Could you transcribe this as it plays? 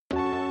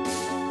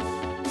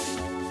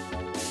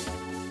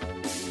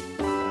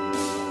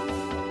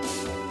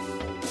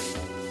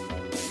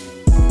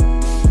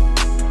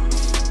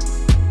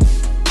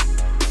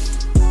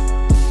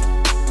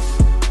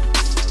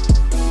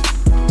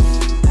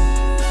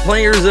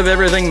Players of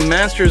everything,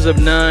 masters of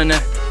none.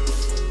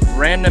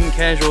 Random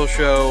casual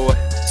show.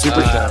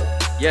 Super show.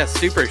 Yes,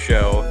 super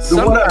show. The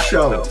one-up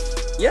show.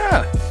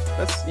 Yeah.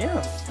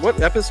 What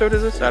episode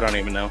is this? I don't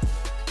even know.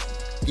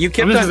 You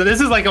kept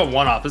This is like a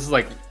one-off. This is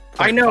like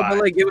I know, but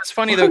like it was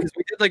funny though because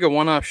we did like a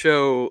one-off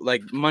show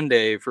like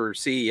Monday for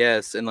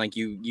CES, and like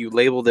you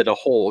labeled it a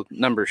whole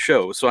number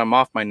show, so I'm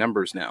off my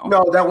numbers now.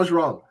 No, that was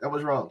wrong.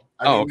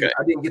 Okay.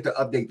 I didn't get to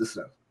update the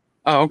stuff.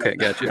 Oh, okay,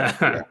 gotcha.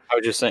 Yeah. I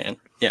was just saying,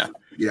 yeah.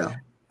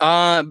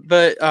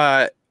 But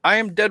I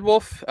am Dead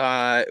Wolf.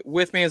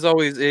 With me as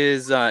always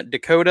is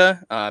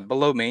Dakota.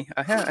 Below me,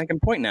 I can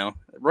point now.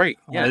 Right.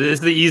 Yeah, this is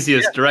the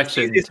easiest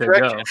direction to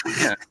go.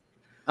 Yeah.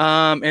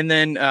 And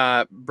then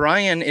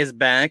Brian is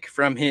back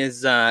from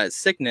his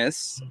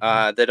sickness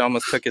that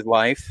almost took his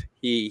life.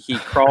 He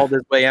crawled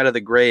his way out of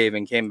the grave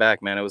and came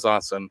back, man. It was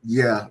awesome.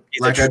 Yeah,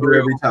 I do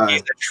every time.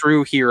 He's a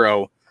true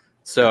hero.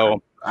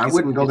 So I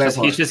wouldn't go that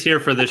far. He's just here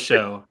for this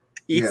show.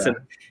 He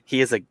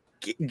is a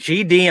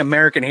GD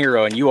American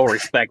hero, and you all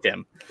respect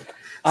him.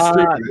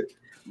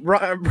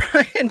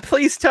 Brian,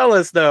 please tell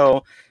us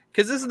though,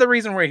 because this is the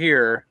reason we're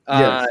here.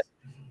 Yes.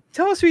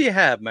 Tell us who you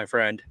have, my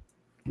friend.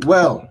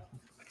 Well,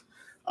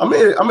 I'm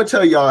gonna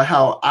tell y'all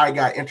how I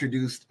got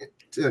introduced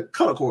to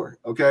Color Core.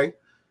 Okay,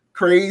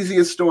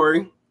 craziest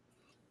story.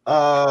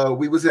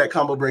 We was at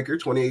Combo Breaker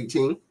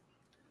 2018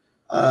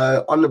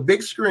 on a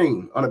big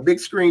screen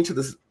to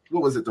the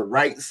the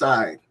right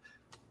side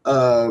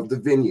of the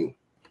venue.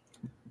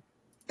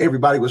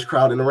 Everybody was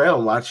crowding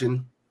around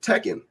watching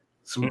Tekken.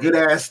 Some good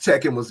ass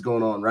Tekken was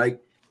going on, right?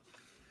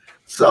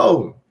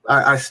 So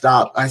I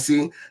stopped. I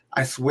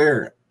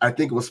swear, I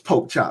think it was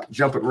Poke Chop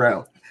jumping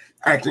around,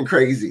 acting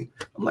crazy.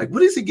 I'm like,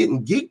 what is he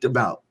getting geeked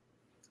about?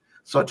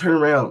 So I turn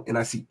around and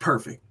I see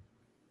Perfect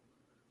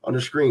on the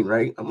screen,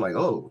 right? I'm like,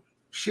 oh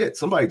shit,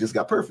 somebody just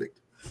got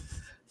Perfect.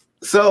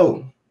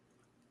 So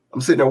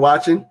I'm sitting there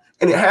watching,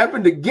 and it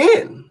happened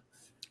again.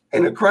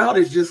 And the crowd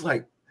is just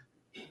like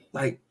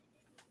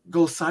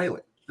go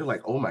silent. They're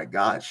like, oh my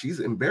God, she's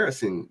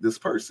embarrassing this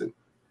person.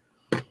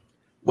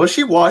 Well,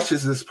 she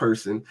washes this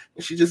person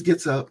and she just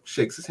gets up,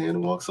 shakes his hand,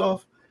 and walks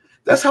off.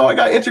 That's how I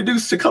got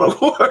introduced to Color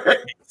Core.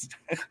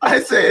 I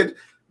said,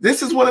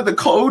 this is one of the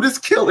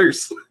coldest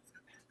killers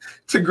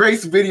to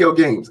grace video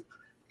games.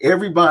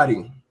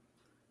 Everybody,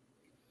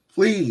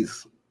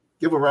 please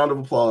give a round of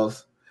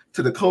applause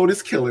to the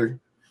coldest killer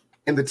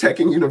in the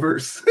Tekken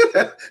universe,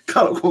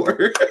 Color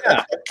Core.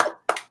 Yeah.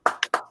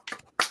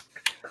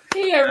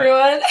 Hey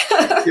everyone.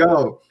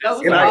 Yo, that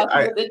was the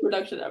awesome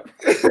introduction ever.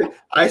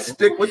 I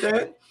stick with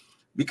that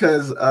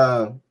because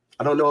I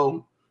don't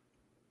know,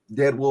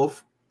 Dead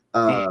Wolf,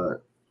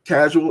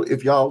 Casual,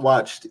 if y'all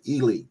watched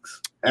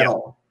E-Leagues at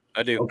all.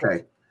 I do.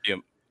 Okay. Yep.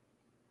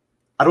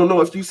 I don't know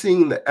if you've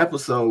seen the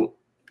episode,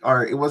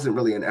 or it wasn't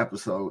really an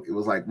episode. It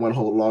was like one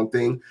whole long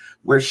thing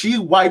where she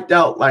wiped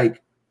out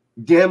like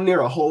damn near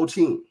a whole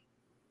team.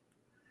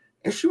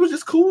 And she was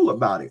just cool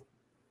about it.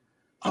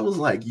 I was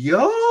like,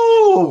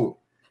 yo,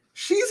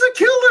 she's a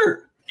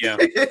killer. Yeah.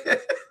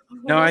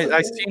 No,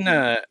 I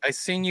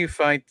seen you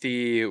fight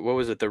the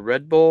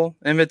Red Bull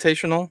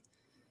Invitational.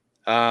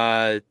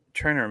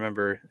 Trying to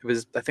remember. I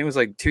think it was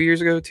like 2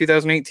 years ago,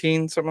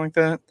 2018, something like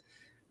that,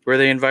 where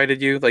they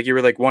invited you. Like you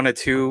were like one of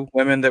two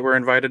women that were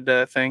invited to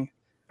that thing.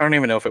 I don't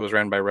even know if it was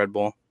ran by Red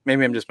Bull.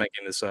 Maybe I'm just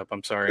making this up.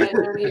 I'm sorry. I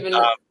don't even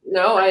know.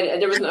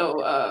 There was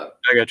no.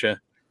 I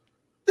gotcha.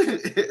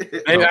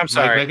 I'm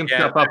sorry. Making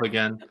stuff up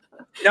again.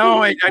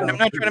 No, I'm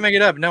not trying to make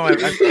it up. No,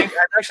 I've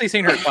actually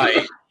seen her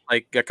fight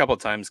like a couple of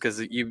times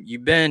because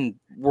you've been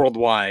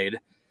worldwide.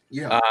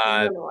 Yeah.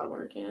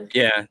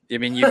 Yeah. I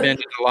mean, you've been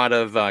in a lot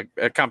of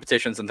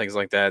competitions and things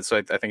like that. So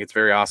I think it's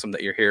very awesome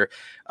that you're here.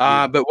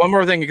 But one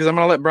more thing, because I'm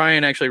going to let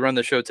Brian actually run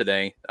the show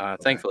today.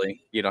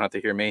 Thankfully, you don't have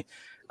to hear me.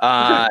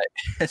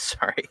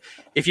 Sorry.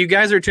 If you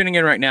guys are tuning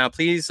in right now,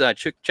 please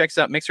check us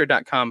out,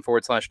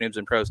 mixer.com/noobs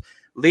and pros.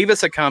 Leave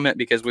us a comment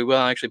because we will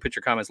actually put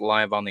your comments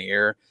live on the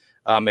air.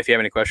 If you have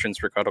any questions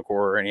for Color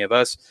Core or any of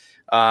us.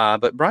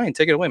 But Brian,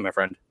 take it away, my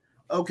friend.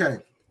 Okay.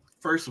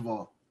 First of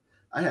all,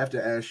 I have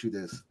to ask you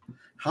this.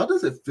 How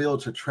does it feel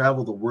to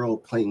travel the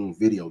world playing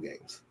video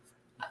games?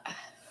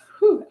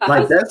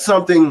 Like that's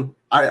something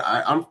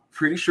I'm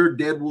pretty sure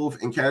Dead Wolf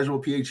and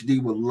Casual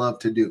PhD would love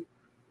to do.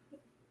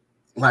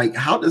 Like,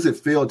 how does it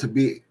feel to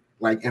be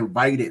like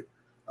invited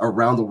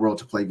around the world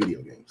to play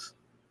video games?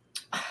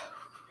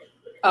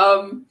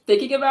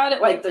 Thinking about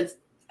it, like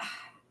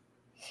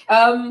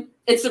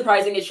it's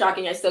surprising, it's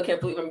shocking. I still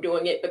can't believe I'm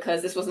doing it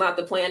because this was not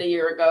the plan a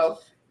year ago,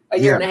 a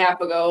year and a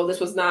half ago. This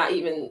was not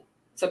even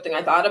something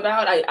I thought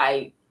about.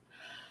 I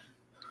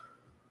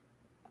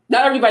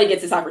not everybody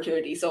gets this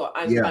opportunity, so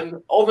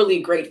I'm overly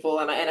grateful,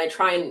 and I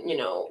try and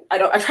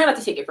I try not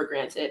to take it for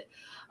granted.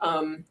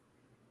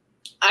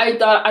 I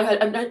thought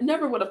I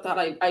never would have thought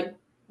I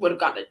would have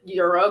gone to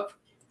Europe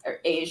or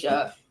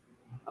Asia,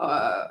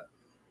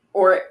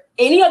 or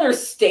any other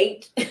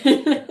state.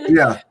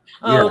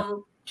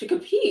 To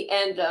compete,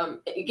 and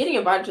getting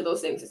invited to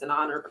those things is an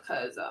honor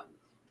because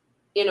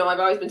I've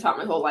always been taught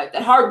my whole life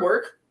that hard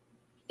work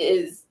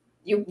is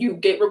you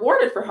get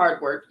rewarded for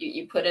hard work.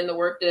 You put in the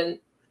work, then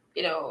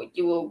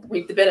you will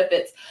reap the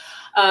benefits.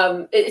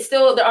 It's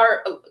still, there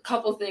are a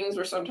couple things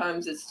where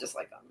sometimes it's just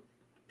like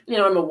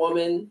I'm a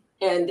woman,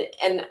 and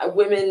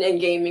women in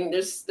gaming,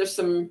 there's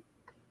some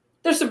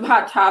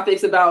hot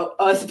topics about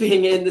us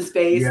being in the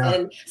space,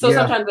 and so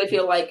sometimes I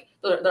feel like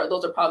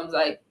those are problems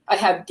I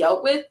have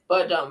dealt with,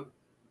 but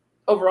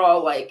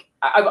overall, like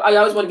I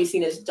always want to be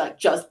seen as like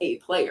just a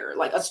player,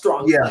 like a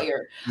strong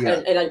player,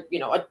 and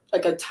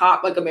like a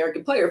top like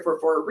American player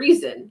for a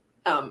reason.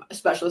 A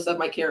specialist of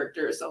my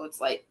character, so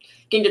it's like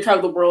getting to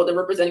travel the world and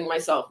representing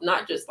myself,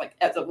 not just like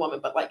as a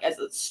woman, but like as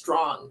a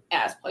strong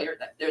ass player.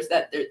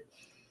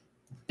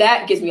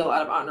 That gives me a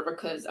lot of honor,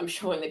 because I'm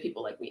showing that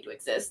people like me to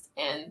exist,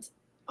 and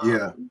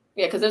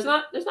because there's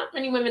not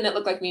many women that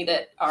look like me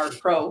that are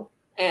pro,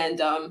 and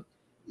so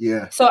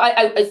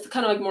it's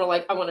kind of like more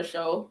like I want to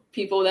show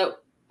people that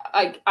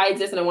I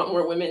exist, and I want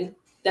more women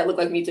that look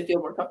like me to feel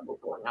more comfortable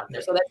going out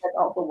there. So that's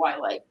also why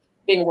like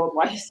being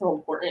worldwide is so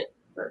important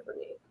for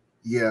me.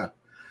 Yeah,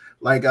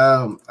 like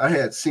I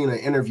had seen an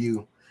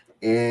interview,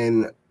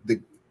 and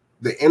the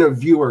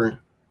interviewer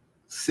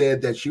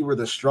said that you were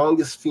the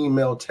strongest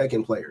female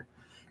Tekken player,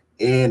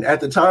 and at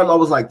the time I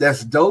was like,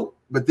 that's dope.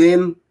 But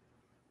then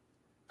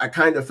I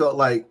kind of felt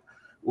like,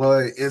 well,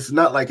 it's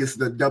not like it's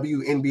the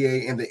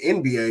WNBA and the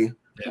NBA.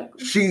 Yeah.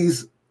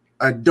 She's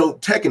a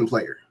dope Tekken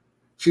player.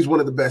 She's one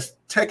of the best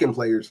Tekken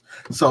players.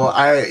 So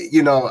I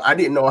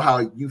didn't know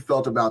how you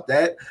felt about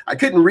that. I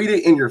couldn't read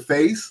it in your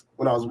face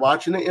when I was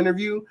watching the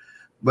interview,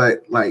 but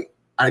like,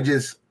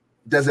 does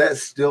that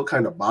still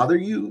kind of bother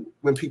you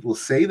when people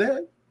say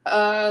that?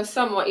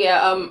 Somewhat,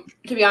 yeah.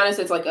 To be honest,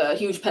 it's like a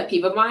huge pet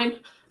peeve of mine.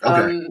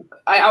 Okay.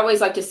 I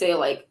always like to say,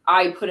 like,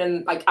 I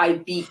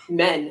beat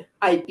men.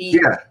 I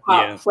beat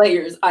top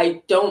players.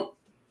 I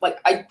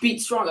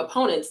beat strong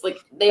opponents. Like,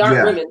 they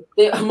aren't women.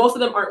 Most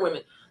of them aren't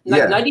women.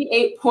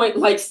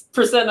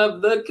 98%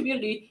 of the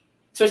community,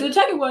 especially the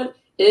Tekken one,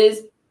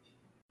 is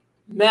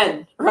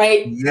men,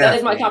 right? That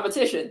is my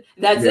competition.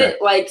 That's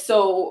it. Like,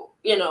 so,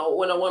 when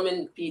a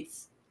woman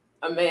beats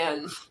a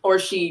man, or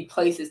she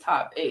places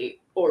top 8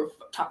 or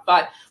top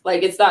 5,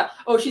 like, it's not,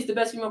 oh, she's the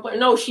best female player.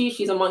 No,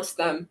 she's amongst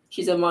them.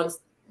 She's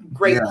amongst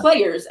great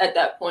players at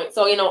that point.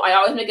 So, I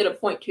always make it a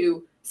point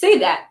to say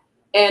that,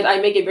 and I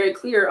make it very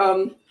clear.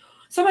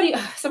 Somebody's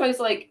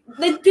like,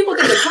 people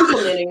think they're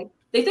complimenting.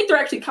 They think they're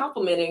actually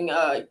complimenting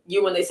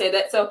you when they say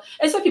that. So,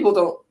 and some people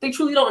don't. They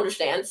truly don't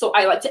understand. So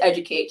I like to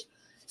educate.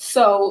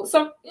 So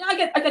I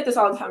get this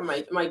all the time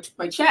in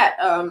my chat.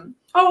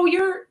 Chloe,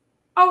 you're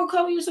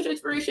such an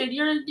inspiration.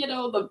 You're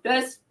the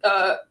best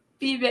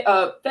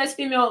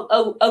female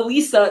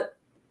Alisa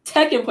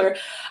Tekken player.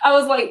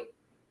 I'm like,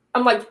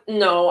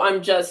 no,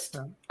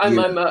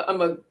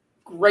 I'm a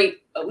great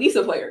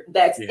Alisa player.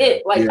 That's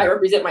it. Like, I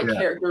represent my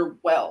character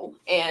well,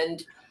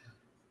 and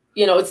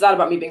it's not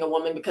about me being a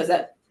woman, because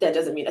that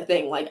doesn't mean a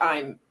thing. Like,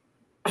 I'm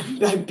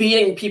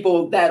beating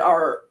people that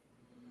are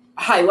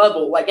high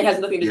level. Like, it has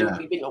nothing to do with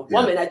me being a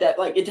woman at that.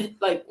 Like,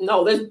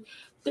 no,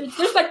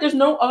 there's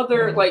no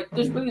other, like,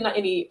 there's really not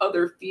any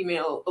other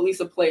female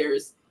Alisa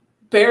players,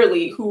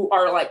 barely, who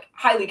are like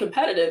highly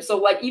competitive. So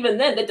like, even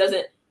then, that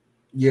doesn't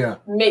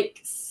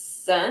make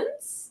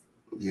sense.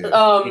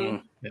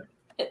 And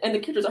the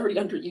character's already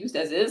underused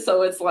as is.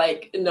 So it's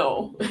like,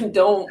 no,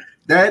 don't.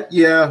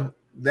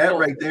 That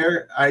right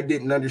there, I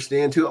didn't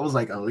understand too. I was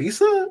like,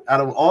 Alisa, out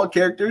of all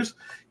characters,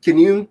 can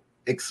you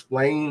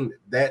explain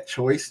that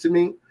choice to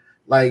me?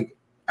 Like,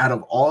 out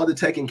of all the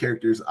Tekken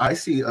characters, I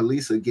see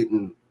Alisa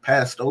getting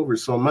passed over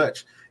so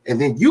much, and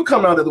then you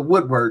come out of the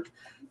woodwork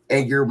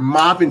and you're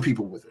mopping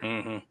people with her.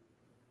 Mm-hmm.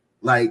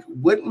 Like,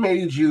 what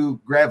made you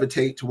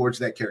gravitate towards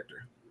that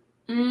character?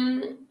 I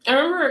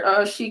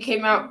remember she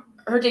came out.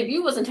 Her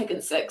debut was in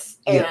Tekken 6,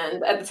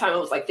 and at the time I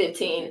was like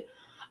 15.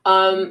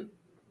 I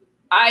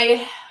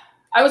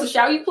was a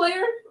Xiaoyu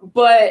player,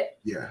 but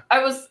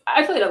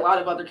I played a lot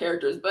of other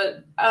characters,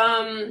 but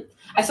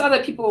I saw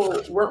that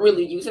people weren't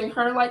really using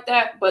her like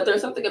that. But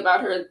there's something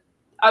about her.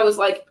 I was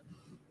like,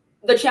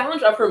 the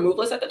challenge of her move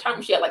list at the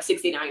time, she had like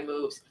 69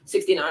 moves,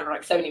 69 or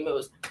like 70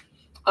 moves.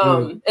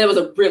 And it was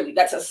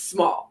that's a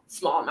small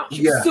amount.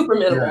 She was super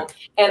minimal.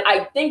 And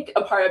I think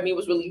a part of me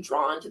was really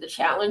drawn to the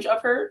challenge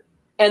of her,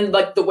 and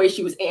like the way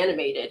she was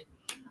animated,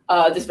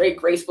 this very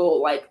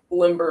graceful, like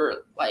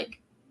limber, like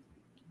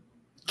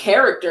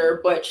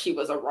character, but she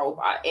was a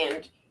robot,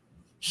 and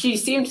she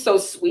seemed so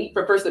sweet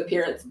for first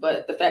appearance,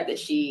 but the fact that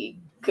she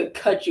could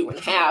cut you in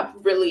half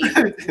really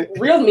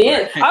reeled me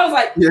in. I was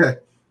like,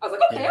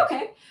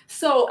 okay.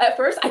 So at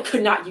first I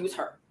could not use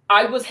her.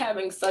 I was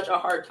having such a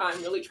hard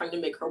time really trying to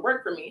make her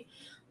work for me.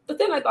 But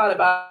then I thought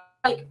about,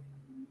 like,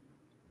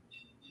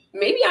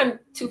 maybe I'm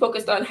too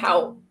focused on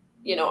how,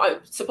 I'm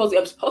supposed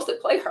to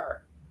play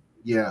her.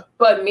 Yeah.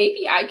 But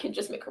maybe I can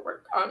just make her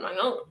work on my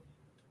own.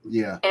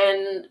 Yeah.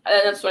 And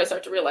that's when I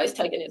started to realize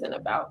Tekken isn't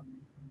about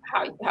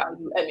how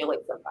you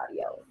emulate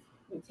somebody else.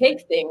 You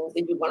take things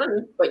and you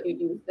learn, but you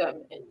use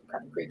them and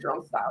kind of create your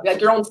own style,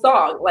 like your own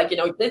song. Like,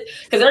 because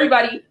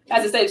everybody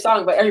has the same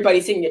song, but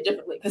everybody's singing it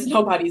differently because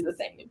nobody's the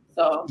same.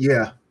 So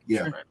yeah.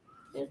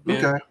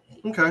 Okay.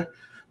 Okay.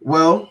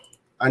 Well,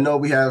 I know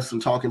we have some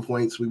talking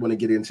points we want to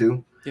get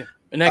into. Yeah.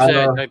 And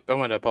actually, I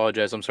want to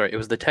apologize. I'm sorry. It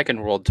was the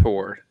Tekken World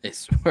Tour. I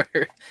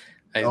swear.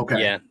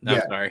 Okay. Yeah.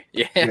 I'm sorry.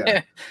 Yeah.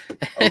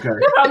 Okay.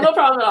 No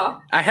problem at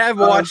all. I have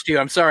watched you.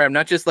 I'm sorry. I'm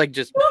not just like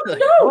No.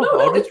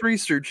 I'll just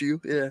research you.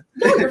 Yeah.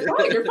 No, you're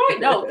fine. You're fine.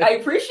 No, I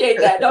appreciate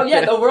that. No,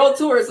 yeah, the world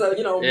tour is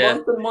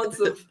months and months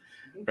of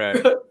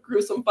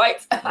gruesome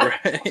fights.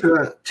 Right.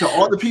 To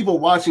all the people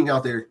watching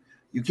out there,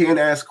 you can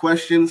ask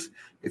questions.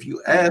 If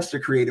you ask a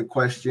creative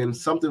question,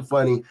 something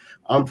funny,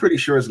 I'm pretty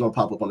sure it's going to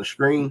pop up on the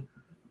screen.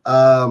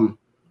 I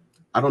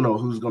don't know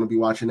who's going to be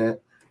watching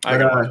that.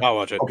 I'll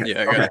watch it. Okay,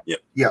 Yeah, I got it.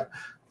 Yeah.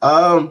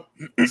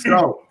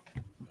 So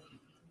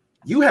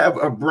you have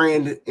a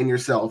brand in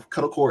yourself.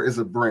 Cuddlecore is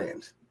a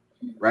brand,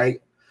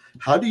 right?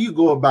 How do you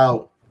go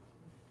about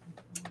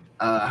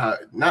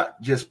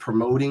not just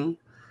promoting,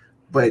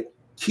 but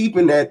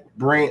keeping that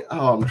brand?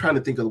 Oh, I'm trying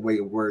to think of the way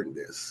of wording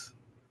this.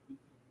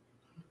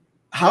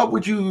 How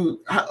would you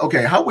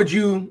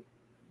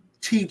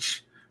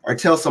teach or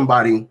tell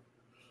somebody?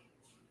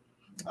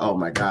 Oh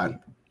my God,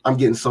 I'm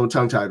getting so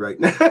tongue tied right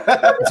now.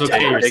 It's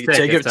okay.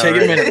 Take a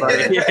minute,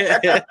 buddy.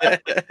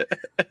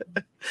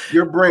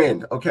 Your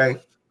brand, okay?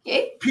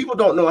 Okay. People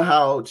don't know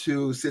how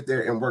to sit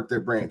there and work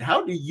their brand.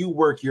 How do you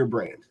work your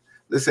brand?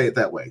 Let's say it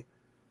that way.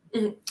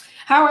 Mm-hmm.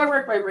 How I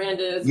work my brand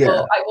is,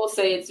 well, I will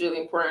say it's really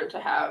important to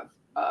have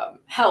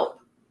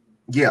help.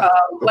 Yeah.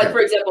 Like, for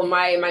example,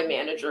 my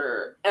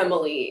manager,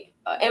 Emily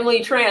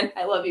Tran,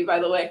 I love you, by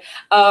the way.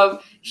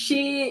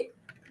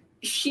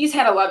 She's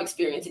had a lot of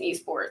experience in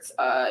esports.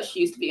 She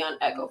used to be on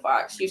Echo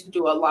Fox. She used to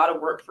do a lot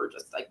of work for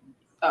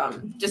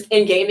just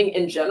in gaming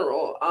in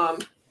general.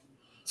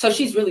 So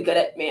she's really good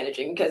at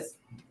managing because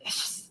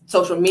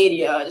social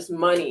media, just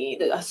money,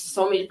 there's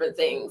so many different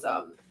things.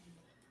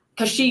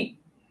 Because she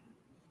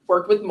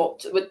worked with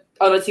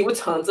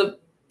tons of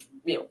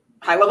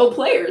high level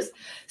players.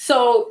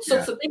 So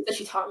some things that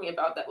she taught me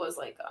about that was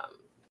like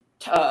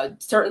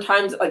certain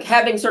times, like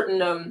having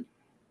certain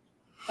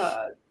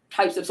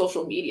types of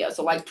social media,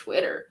 so like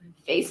Twitter,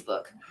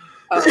 Facebook,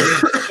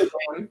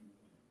 Instagram,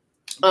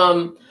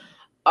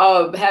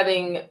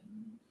 having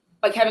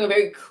a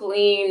very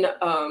clean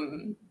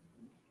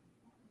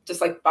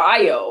just like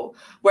bio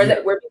where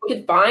people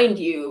can find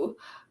you,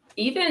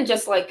 even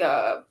just like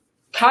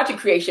content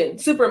creation,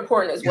 super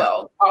important as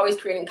well. Always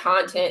creating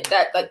content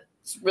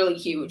that's really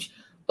huge.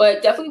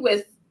 But definitely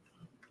with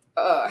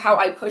how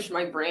I push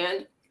my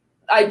brand,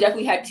 I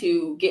definitely had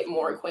to get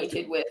more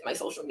acquainted with my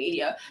social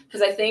media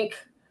because I think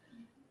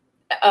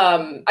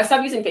I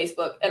stopped using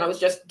Facebook and I was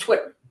just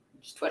Twitter.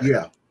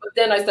 Yeah. But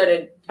then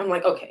I'm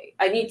like, okay,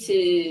 I need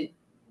to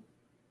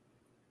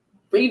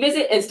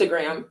revisit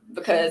Instagram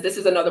because this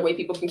is another way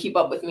people can keep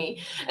up with me.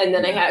 And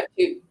then I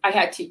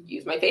had to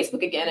use my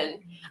Facebook again, and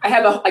I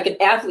have an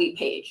athlete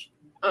page.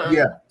 And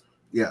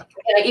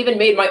I even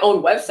made my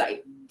own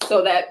website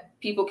so that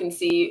people can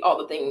see all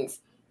the things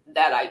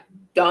that I've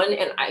done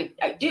and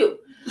I do.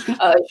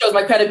 It shows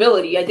my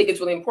credibility. I think it's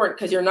really important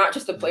because you're not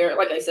just a player.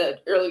 Like I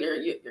said earlier,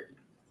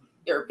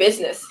 you're a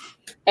business,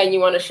 and you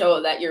want to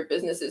show that your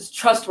business is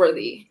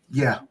trustworthy.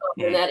 Yeah.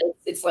 And that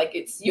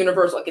it's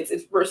universal, like it's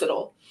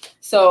versatile.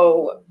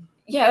 So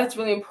yeah, that's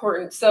really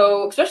important.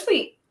 So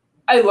especially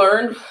I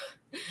learned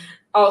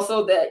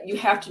also that you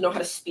have to know how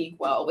to speak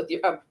well with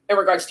your in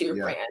regards to your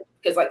brand,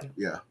 because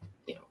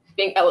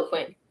being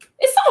eloquent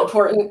is so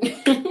important.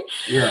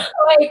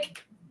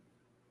 Like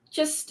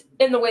just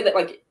in the way that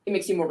like it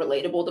makes you more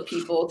relatable to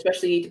people,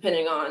 especially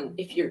depending on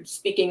if you're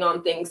speaking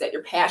on things that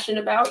you're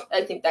passionate about.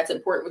 I think that's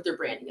important with your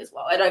branding as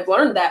well. And I've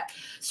learned that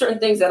certain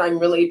things that I'm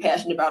really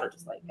passionate about are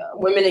just like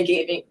women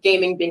in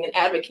gaming, being an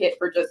advocate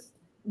for just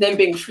them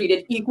being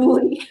treated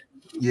equally.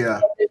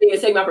 Yeah. Being the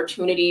same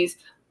opportunities.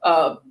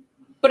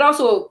 But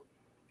also,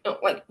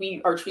 like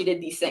we are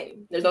treated the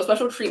same. There's no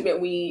special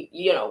treatment. We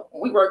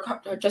work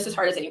just as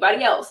hard as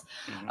anybody else.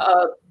 Mm-hmm.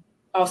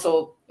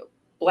 Also,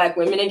 Black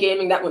women in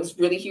gaming, that one's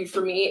really huge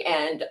for me.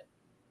 And,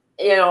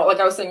 like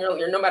I was saying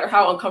earlier, no matter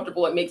how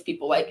uncomfortable it makes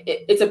people, like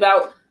it's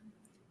about,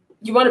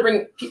 you want to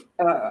bring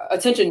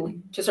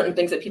attention to certain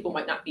things that people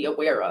might not be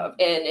aware of.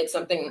 And it's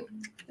something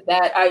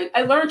that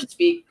I learned to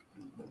speak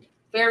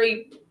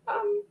very,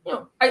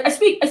 I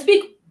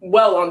speak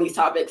well on these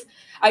topics.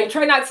 I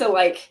try not to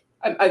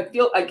I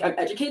feel like I'm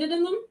educated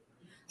in them.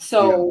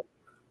 So,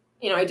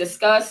 I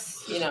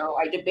discuss,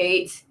 I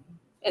debate,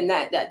 and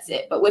that's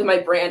it. But with my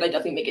brand, I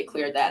definitely make it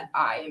clear that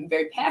I am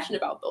very passionate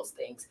about those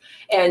things,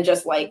 and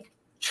just like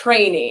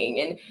training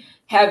and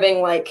having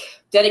like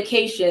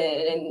dedication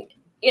and,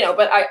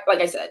 but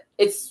like I said,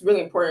 it's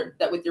really important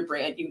that with your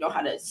brand, you know how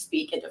to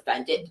speak and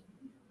defend it.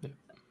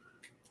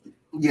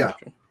 Yeah.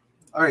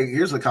 All right.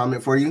 Here's a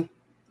comment for you.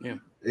 Yeah.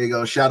 There you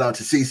go. Shout out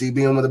to CC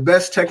being one of the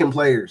best Tekken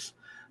players.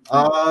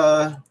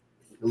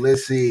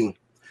 Let's see.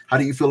 How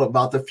do you feel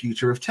about the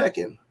future of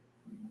Tekken?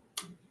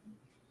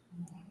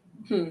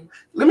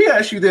 Let me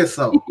ask you this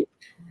though.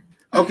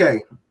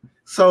 Okay,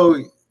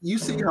 so you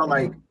see how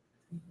like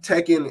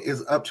Tekken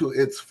is up to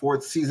its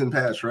 4th season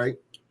pass, right?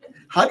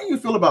 How do you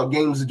feel about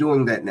games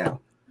doing that now?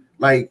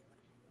 Like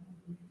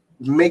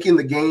making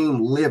the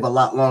game live a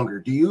lot longer.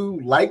 Do you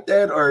like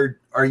that, or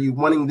are you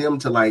wanting them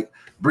to like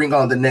bring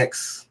on the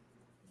next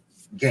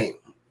game?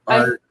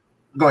 Or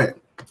go ahead.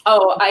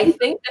 Oh, I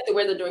think that the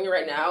way they're doing it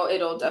right now,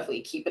 it'll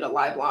definitely keep it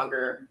alive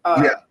longer.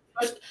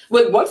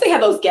 Once they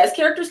have those guest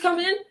characters come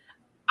in,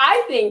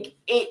 I think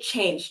it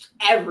changed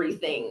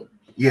everything.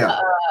 Yeah.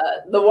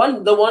 The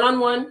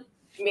one-on-one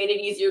made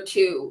it easier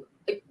to,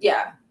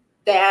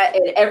 that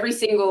and every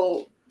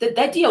single that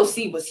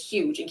DLC was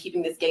huge in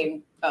keeping this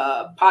game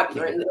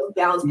popular and the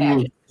balance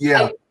patches.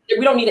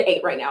 We don't need an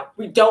 8 right now.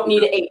 We don't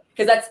need an 8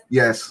 because that's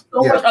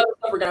so much other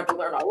stuff we're gonna have to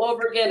learn all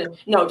over again. And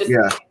let's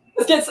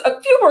get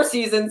a few more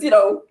seasons. That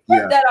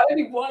out,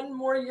 maybe one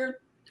more year.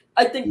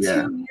 I think 2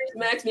 years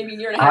max, maybe a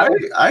year and a half.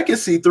 I can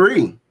see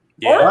 3.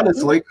 Yeah.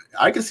 Honestly,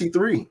 I can see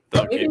 3.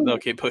 They'll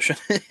keep pushing.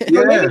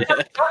 No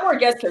more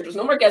guest characters.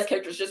 No more guest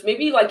characters. Just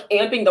maybe like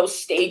amping those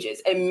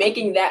stages and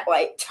making that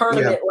like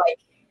tournament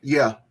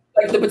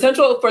like the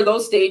potential for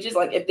those stages,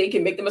 like if they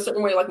can make them a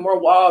certain way, like more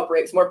wall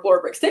breaks, more floor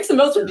breaks. Take some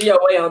notes from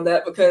DOA on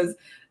that because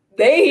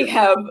they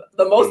have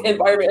the most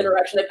environment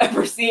interaction I've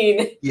ever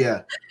seen.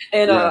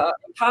 In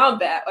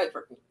combat,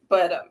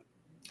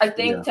 I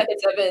think Tekken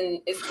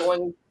 7 is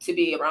going to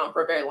be around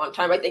for a very long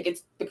time. I think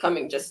it's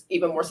becoming just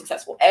even more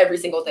successful every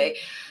single day.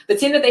 The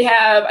team that they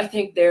have, I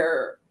think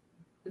they're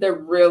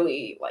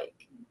really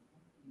like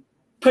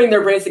putting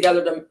their brains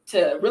together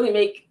to really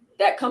make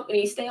that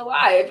company stay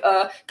alive.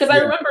 Because I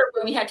remember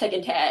when we had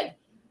Tekken Tag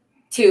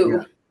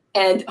 2,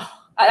 and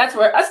that's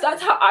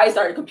how I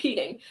started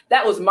competing.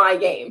 That was my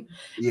game.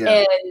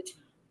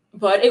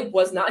 But it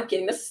was not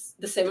getting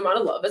the same amount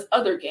of love as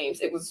other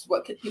games. It was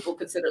what people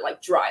consider like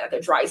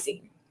a dry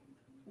scene.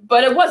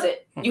 But it wasn't.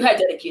 You had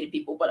dedicated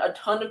people, but a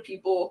ton of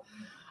people,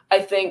 I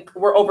think,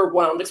 were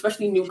overwhelmed,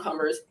 especially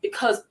newcomers,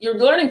 because you're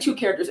learning 2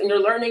 characters and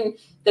you're learning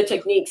the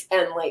techniques,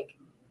 and like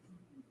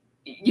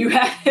you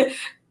have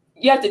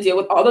to deal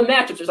with all the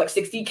matchups. There's like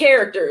 60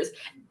 characters,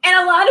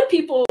 and a lot of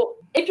people,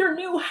 if you're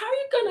new, how are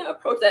you gonna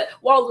approach that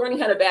while learning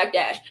how to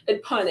backdash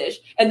and punish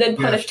and then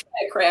punish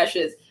tag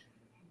crashes?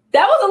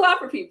 That was a lot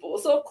for people.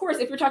 So of course,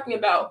 if you're talking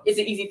about is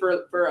it easy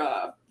for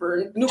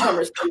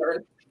newcomers to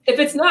learn, if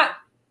it's not,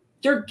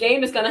 your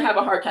game is going to have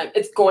a hard time.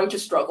 It's going to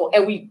struggle.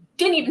 And we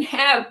didn't even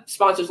have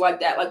sponsors like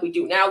that like we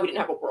do now. We didn't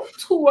have a world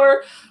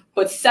tour,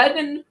 but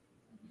 7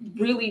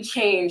 really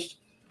changed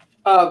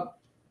the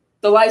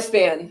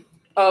lifespan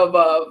of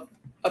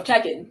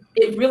Tekken.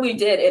 It really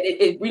did.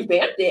 It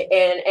revamped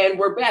it, and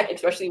we're back,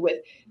 especially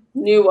with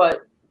new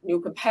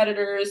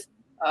competitors,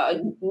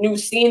 new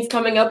scenes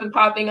coming up and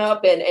popping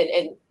up, and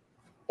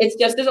it's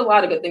just, there's a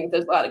lot of good things.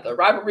 There's a lot of good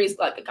rivalries,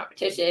 a lot of good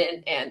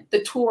competition, and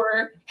the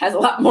tour has a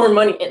lot more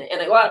money in it and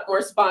a lot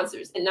more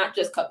sponsors, and not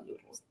just cup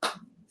noodles.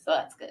 So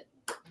that's good.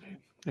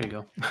 There you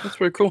go. That's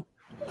very cool.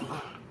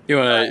 We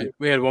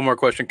had one more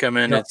question come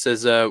in. It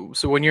says, so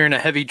when you're in a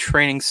heavy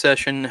training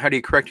session, how do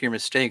you correct your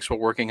mistakes while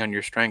working on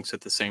your strengths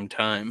at the same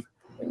time?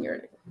 When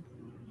you're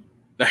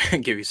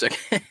give you a second.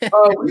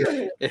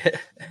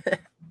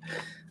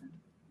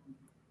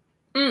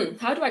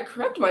 How do I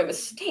correct my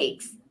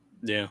mistakes?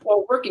 Yeah.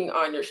 While working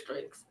on your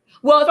strengths.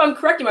 Well, if I'm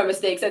correcting my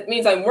mistakes, that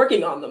means I'm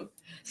working on them.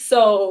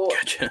 So,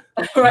 gotcha.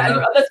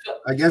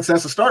 I guess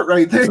that's a start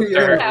right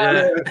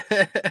there.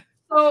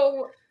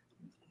 So,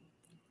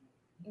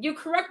 you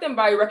correct them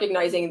by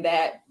recognizing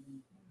that,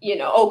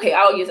 okay,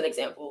 I'll use an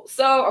example.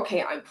 So,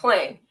 okay, I'm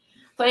playing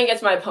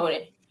against my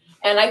opponent.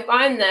 And I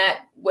find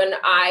that when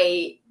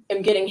I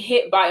am getting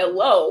hit by a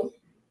low,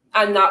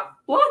 I'm not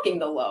blocking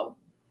the low.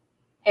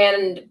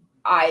 And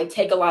I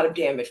take a lot of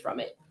damage from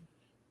it.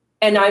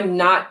 And I'm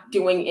not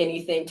doing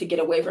anything to get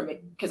away from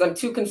it because I'm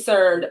too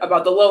concerned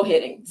about the low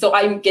hitting. So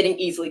I'm getting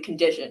easily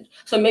conditioned.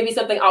 So maybe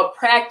something I'll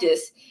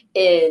practice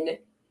in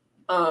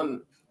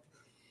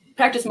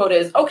practice mode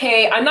is,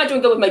 okay, I'm not doing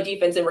good with my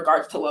defense in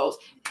regards to lows.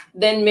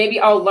 Then maybe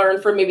I'll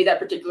learn for maybe that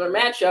particular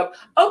matchup.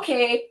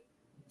 Okay,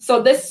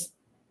 so this,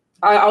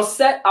 I'll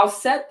set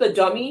the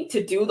dummy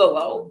to do the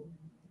low.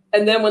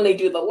 And then when they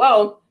do the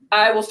low,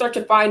 I will start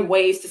to find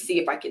ways to see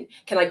if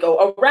can I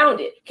go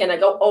around it? Can I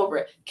go over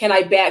it? Can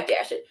I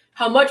backdash it?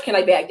 How much can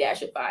I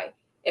backdash it by?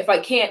 If I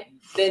can't,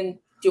 then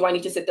do I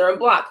need to sit there and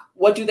block?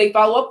 What do they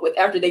follow up with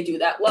after they do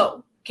that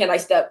low? Can I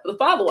step the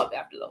follow up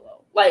after the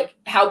low? Like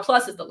how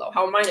plus is the low?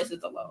 How minus is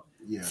the low?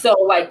 Yeah. So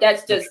like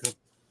that's just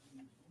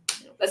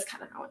that's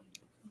kind of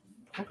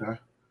how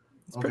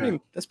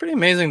That's pretty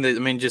amazing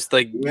that just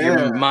like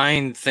your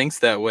mind thinks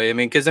that way.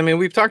 Because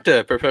we've talked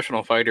to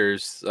professional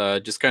fighters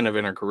just kind of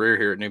in our career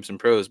here at Noobs and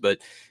Pros, but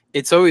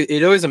it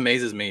always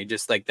amazes me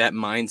just like that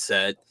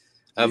mindset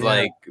of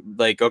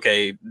like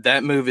okay,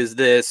 that move is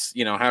this,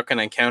 how can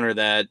I counter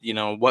that?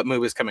 What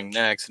move is coming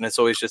next? And it's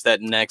always just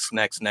that next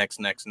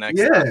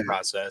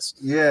process.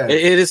 Yeah,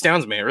 it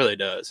astounds me. It really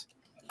does.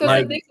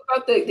 Because the thing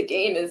about the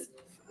game is,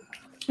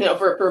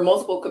 for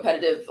multiple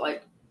competitive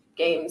like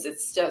games,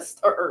 it's just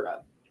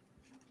or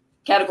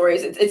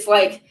categories. It's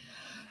like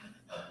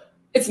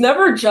it's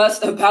never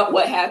just about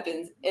what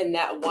happens in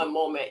that one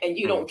moment, and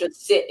you don't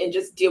just sit and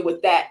just deal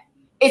with that.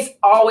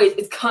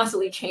 It's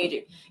constantly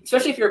changing,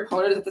 especially if your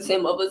opponent is at the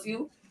same level as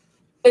you.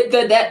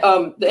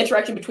 the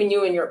interaction between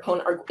you and your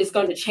opponent is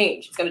going to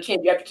change. It's going to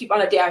change. You have to keep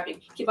on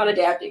adapting,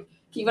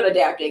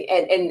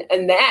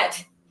 and that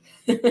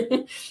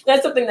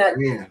that's something that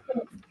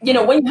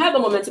when you have the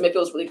momentum, it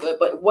feels really good.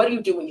 But what do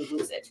you do when you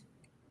lose it?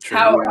 True.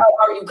 How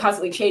are you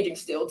constantly changing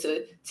still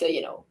to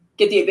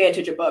get the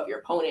advantage above your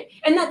opponent?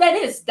 And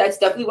that's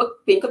definitely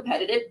what being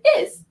competitive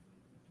is.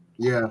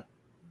 Yeah.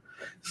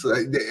 So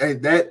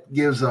that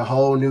gives a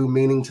whole new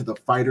meaning to the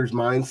fighter's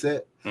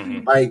mindset.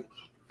 Mm-hmm. Like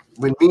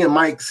when me and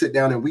Mike sit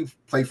down and we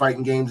play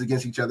fighting games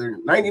against each other,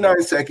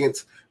 99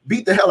 seconds,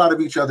 beat the hell out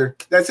of each other.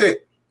 That's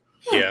it.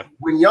 Yeah.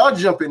 When y'all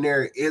jump in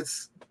there,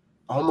 it's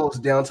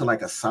almost down to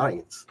like a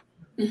science.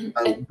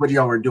 Mm-hmm. What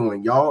y'all are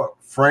doing. Y'all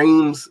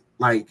frames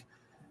like,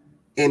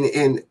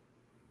 and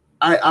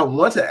I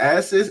want to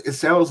ask this. It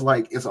sounds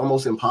like it's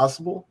almost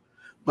impossible.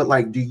 But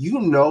like, do you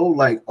know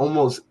like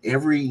almost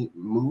every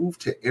move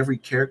to every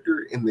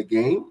character in the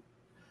game?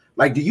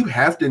 Like, do you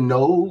have to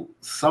know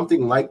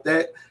something like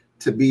that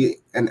to be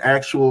an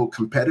actual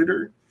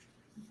competitor?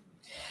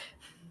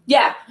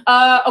 Yeah.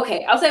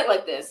 Okay. I'll say it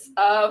like this.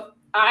 When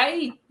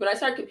I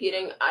started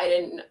competing, I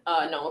didn't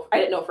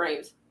know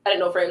frames. I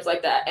didn't know frames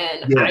like that,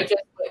 and I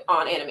just went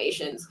on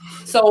animations.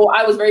 So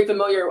I was very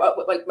familiar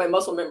with like my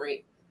muscle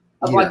memory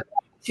of like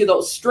to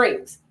those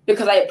strings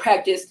because I had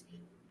practiced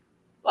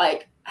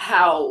like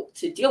how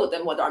to deal with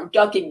them, whether I'm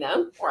ducking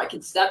them or I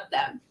can step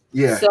them.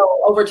 Yeah.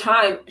 So over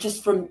time,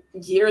 just from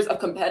years of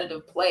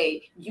competitive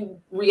play, you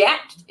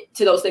react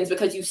to those things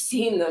because you've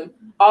seen them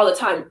all the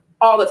time,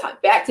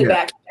 back to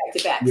back.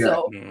 Yeah.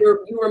 So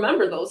you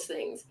remember those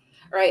things,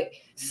 right?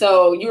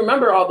 So you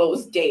remember all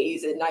those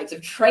days and nights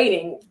of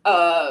training,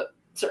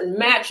 certain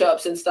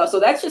matchups and stuff. So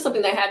that's just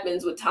something that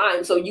happens with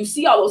time. So you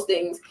see all those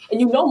things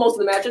and you know most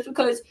of the matchups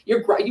because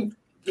you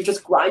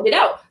just grind it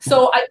out.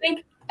 So I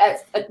think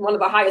at one of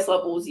the highest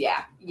levels, you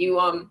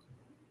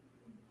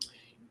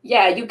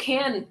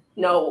can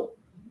know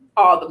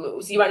all the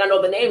moves. You might not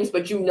know the names,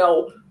 but you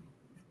know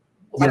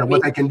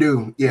what they can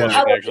do. Yeah.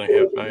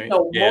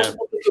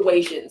 Multiple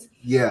situations.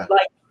 Yeah.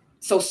 Like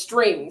so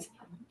strings,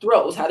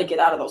 throws, how to get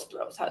out of those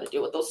throws, how to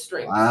deal with those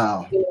strings.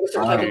 Wow.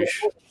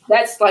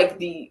 That's like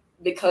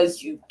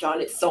because you've done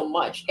it so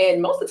much.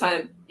 And most of the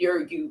time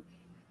you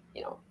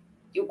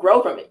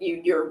grow from it.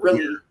 You're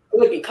really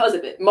good because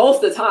of it.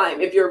 Most of the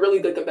time, if you're a really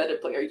good competitive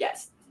player,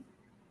 yes.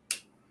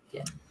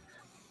 Yeah.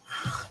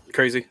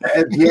 Crazy.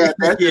 That's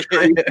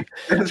crazy.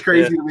 That's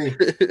crazy to me.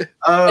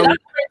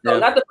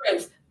 Not the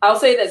frames. I'll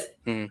say this.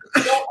 You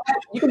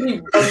can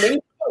be amazing.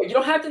 You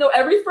don't have to know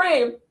every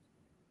frame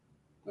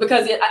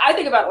because I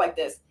think about it like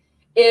this.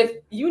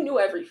 If you knew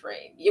every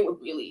frame, it would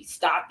really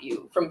stop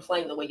you from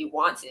playing the way you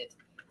wanted.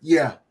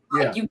 Yeah.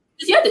 You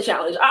have to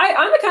challenge.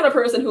 I'm the kind of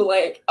person who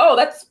like, oh,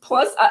 that's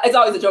plus. It's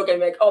always a joke I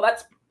make. Oh,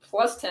 that's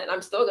plus 10.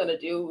 I'm still going to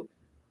do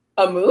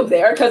a move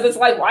there because it's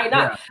like, why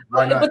not?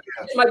 But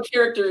my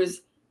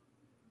characters,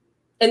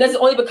 and that's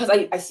only because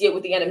I see it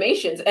with the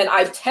animations and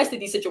I've tested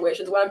these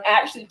situations when I'm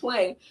actually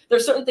playing.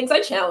 There's certain things I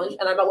challenge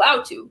and I'm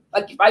allowed to.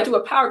 Like if I do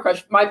a power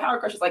crush, my power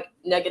crush is like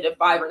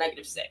 -5 or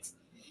 -6.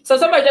 So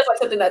somebody does like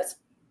something that's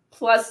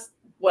plus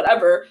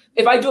whatever.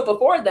 If I do it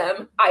before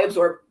them, I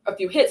absorb a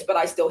few hits, but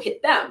I still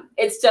hit them.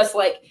 It's just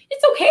like,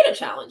 it's okay to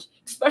challenge,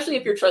 especially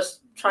if you're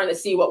just trying to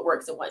see what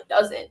works and what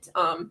doesn't.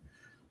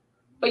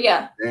 But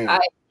yeah,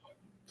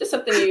 just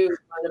something you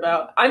learn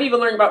about. I'm even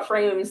learning about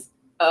frames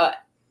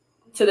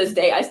to this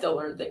day. I still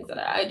learn things that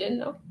I didn't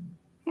know.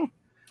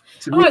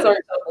 To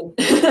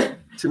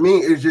me,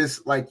 it's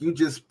just like you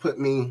just put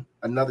me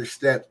another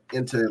step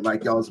into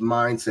like y'all's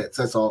mindsets.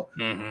 That's all.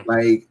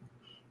 Mm-hmm.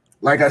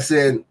 Like I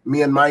said,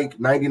 me and Mike,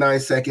 99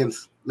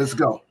 seconds. Let's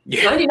go.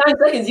 99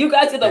 seconds. You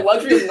guys get the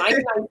luxury of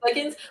 99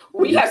 seconds.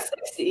 We have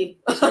 60.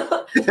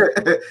 We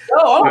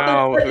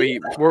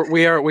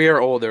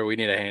are older. We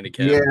need a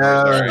handicap.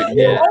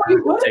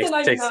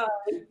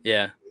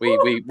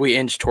 We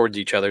inch towards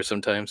each other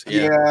sometimes.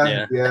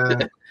 Yeah.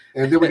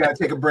 And then we gotta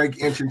take a break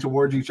inching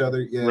towards each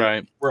other. Yeah,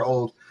 right. We're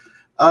old.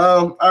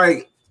 All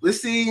right.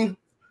 Let's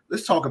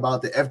talk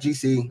about the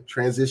FGC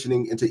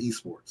transitioning into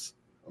esports.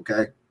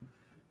 Okay.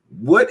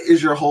 What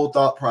is your whole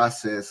thought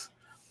process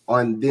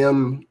on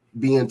them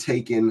being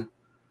taken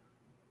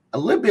a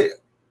little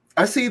bit?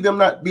 I see them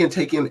not being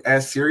taken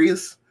as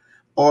serious,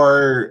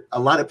 or a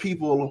lot of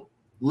people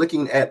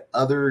looking at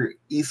other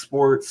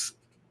esports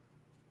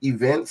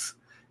events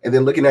and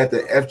then looking at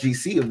the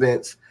FGC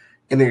events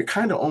and they're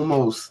kind of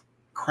almost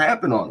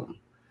crapping on them.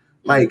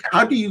 Like,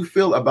 how do you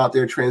feel about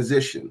their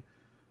transition?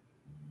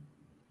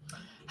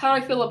 How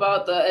do I feel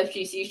about the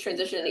FGC's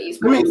transition into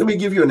esports? Let me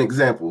give you an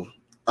example.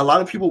 A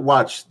lot of people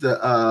watch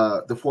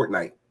the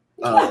Fortnite.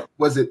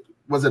 Was it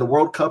a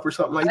World Cup or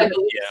something like that?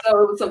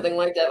 So it was something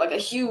like that, like a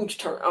huge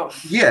turn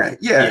off. Yeah.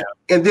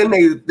 And then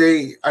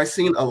I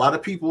seen a lot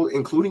of people,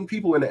 including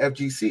people in the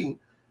FGC,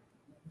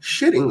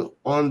 shitting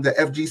on the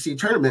FGC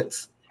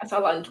tournaments. I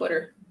saw that on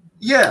Twitter.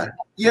 Yeah.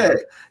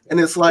 And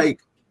it's like,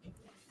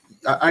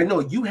 I know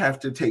you have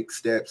to take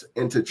steps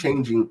into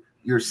changing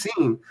your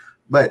scene,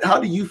 but how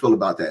do you feel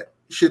about that?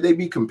 Should they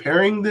be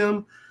comparing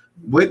them?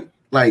 What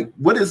Like,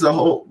 what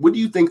do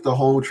you think the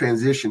whole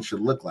transition should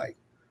look like?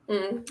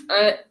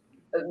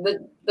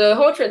 The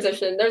whole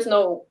transition, there's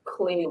no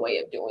clean way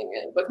of doing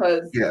it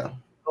because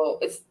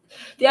it's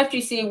the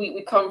FGC.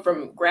 We come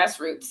from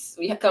grassroots.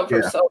 We come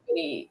from so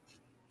many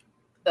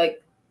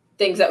like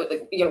things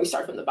that we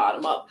start from the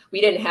bottom up.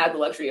 We didn't have the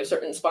luxury of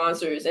certain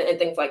sponsors and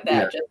things like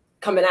that just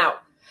coming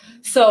out.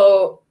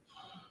 So,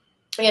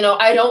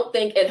 I don't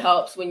think it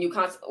helps when you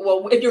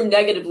if you're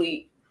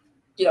negatively,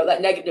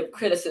 that negative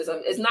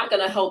criticism is not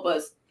going to help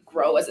us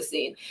grow as a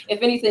scene.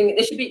 If anything,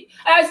 it should be,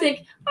 I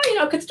think,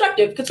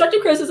 constructive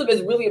criticism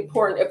is really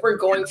important if we're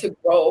going to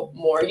grow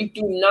more. You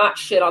do not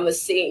shit on the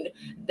scene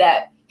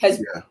that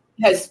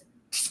has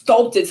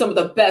sculpted some of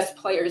the best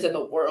players in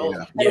the world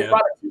and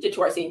brought attention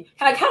to our scene.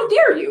 Like, how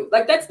dare you?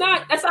 Like, that's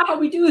not how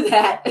we do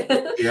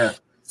that. Yeah.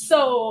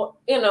 So,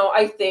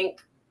 I think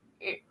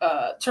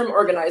term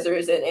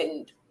organizers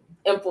and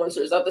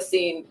influencers of the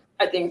scene,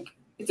 I think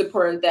it's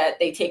important that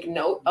they take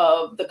note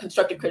of the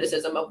constructive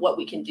criticism of what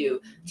we can do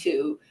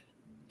to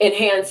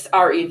enhance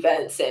our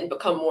events and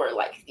become more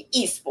like the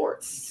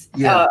esports.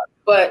 Yeah.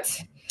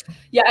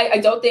 I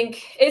don't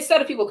think,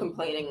 instead of people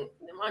complaining,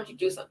 then why don't you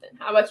do something?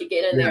 How about you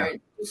get in there and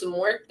do some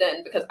work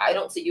then? Because I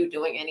don't see you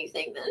doing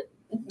anything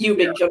then. You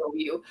big general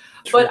you.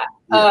 True. But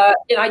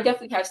I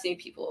definitely have seen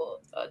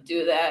people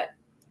do that.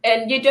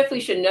 And you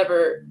definitely should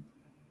never,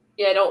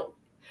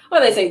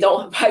 they say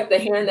don't bite the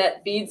hand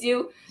that feeds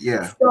you.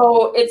 Yeah.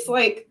 So it's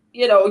like,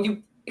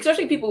 you,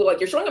 especially people who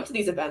you're showing up to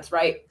these events,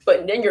 right?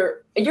 But then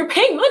you're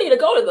paying money to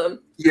go to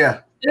them.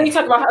 Yeah. And then you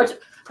talk about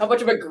how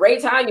much of a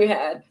great time you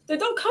had. Then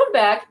don't come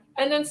back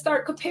and then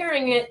start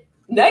comparing it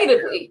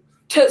negatively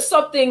to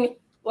something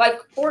like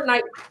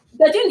Fortnite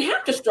that didn't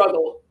have to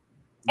struggle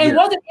and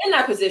wasn't in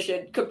that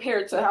position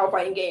compared to how the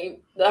fighting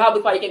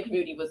game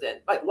community was in.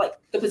 Like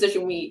the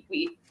position we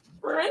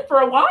were in for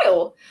a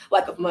while.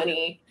 Lack of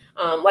money,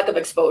 lack of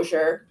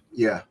exposure.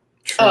 Yeah.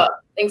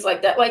 Things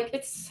like that. Like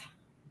it's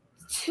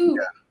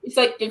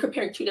like you're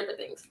comparing two different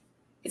things.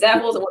 It's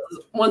apples and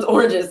one's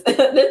oranges.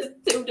 That's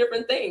two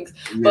different things.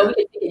 Yeah. But we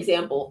can take an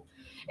example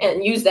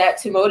and use that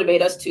to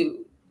motivate us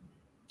to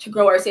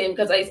grow our scene,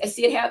 because I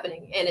see it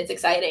happening and it's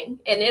exciting.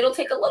 And it'll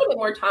take a little bit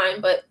more time,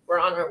 but we're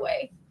on our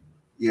way.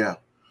 Yeah.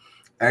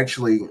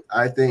 Actually,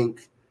 I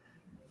think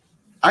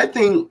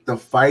the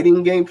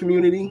fighting game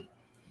community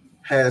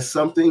has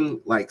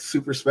something like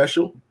super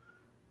special.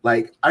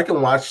 Like, I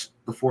can watch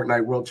the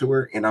Fortnite World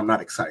Tour and I'm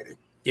not excited.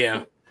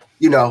 Yeah.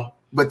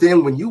 But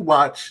then when you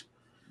watch,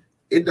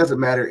 it doesn't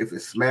matter if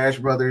it's Smash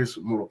Brothers,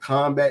 Mortal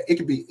Kombat, it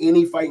could be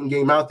any fighting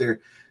game out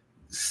there.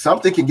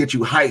 Something can get you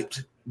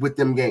hyped with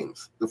them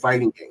games, the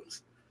fighting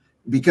games,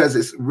 because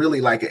it's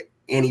really like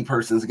any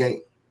person's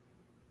game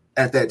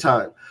at that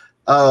time.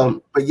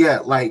 But yeah,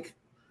 like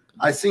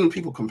I've seen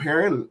people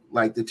comparing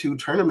like the two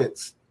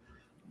tournaments,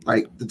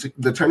 like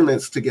the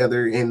tournaments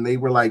together, and they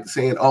were like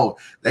saying, "Oh,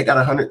 they got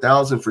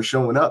 100,000 for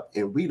showing up,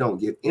 and we don't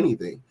get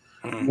anything."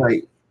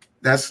 Like,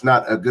 that's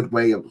not a good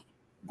way of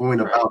going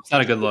about. It's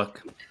not a good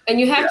look. And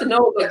you have to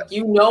know,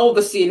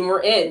 the scene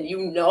we're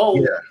in,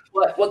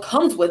 what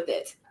comes with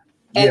it,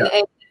 and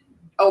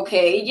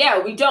okay,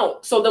 we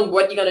don't. So then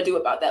what are you going to do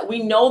about that?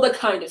 We know the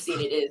kind of scene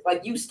it is.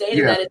 Like you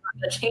stated that it's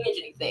not going to change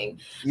anything.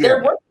 Yeah.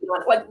 They're working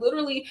on it. Like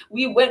literally,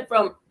 we went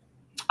from,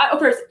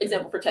 for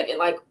example, for Tekken,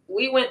 like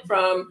we went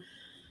from,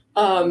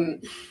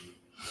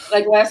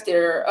 like last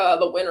year,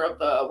 the winner of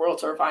the World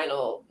Tour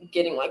final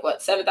getting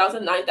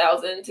 7,000,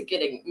 9,000 to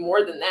getting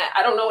more than that.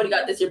 I don't know what he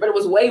got this year, but it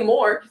was way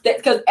more.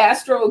 Because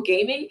Astro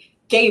Gaming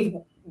gave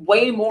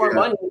way more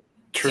money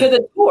to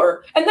the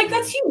tour, and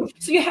that's huge.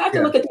 So you have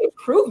to look at the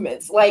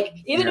improvements. Like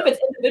even if it's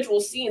individual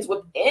scenes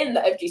within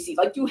the FGC,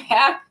 like you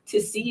have to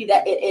see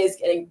that it is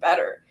getting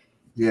better.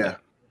 Yeah.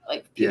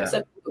 Like people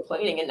said,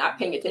 complaining and not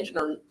paying attention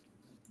or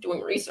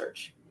doing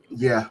research.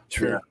 Yeah.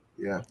 True.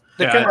 Yeah.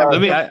 Can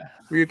I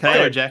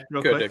interject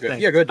real quick?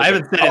 Yeah, good. I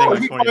haven't said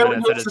anything for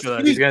 20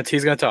 minutes.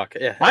 He's gonna talk.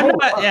 Yeah. I'm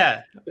not.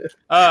 Yeah.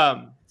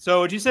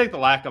 So would you say the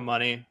lack of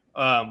money?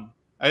 I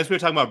guess we were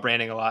talking about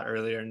branding a lot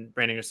earlier and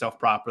branding yourself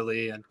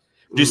properly. And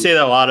would you say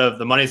that a lot of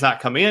the money's not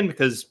coming in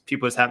because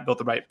people just haven't built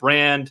the right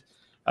brand?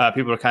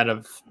 People are kind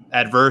of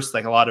adverse.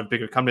 Like a lot of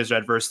bigger companies are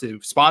adverse to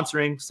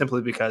sponsoring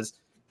simply because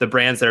the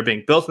brands that are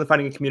being built in the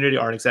fighting community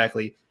aren't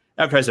exactly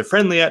advertiser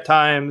friendly at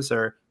times,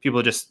 or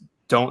people just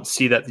don't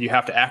see that you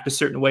have to act a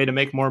certain way to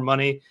make more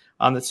money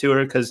on the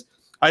tour. Because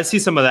I see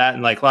some of that,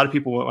 and like a lot of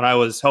people, when I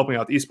was helping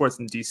out with esports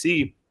in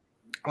DC,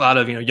 a lot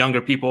of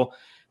younger people,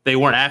 they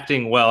weren't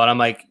acting well, and I'm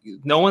like,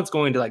 no one's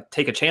going to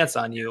take a chance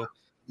on you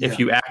if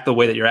you act the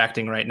way that you're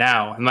acting right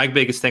now. And my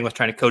biggest thing was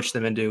trying to coach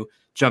them into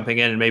jumping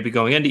in and maybe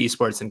going into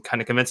esports and kind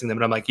of convincing them.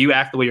 But I'm like, you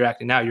act the way you're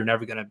acting now, you're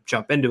never going to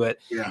jump into it.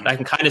 Yeah. And I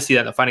can kind of see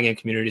that in the fighting game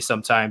community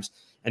sometimes,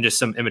 and just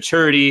some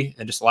immaturity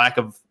and just lack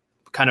of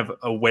kind of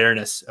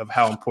awareness of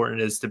how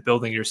important it is to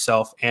building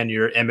yourself and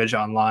your image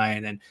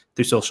online and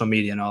through social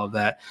media and all of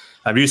that.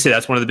 You say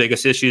that's one of the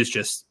biggest issues,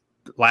 just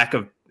lack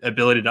of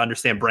ability to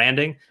understand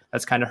branding.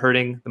 That's kind of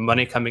hurting the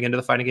money coming into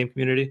the fighting game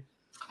community.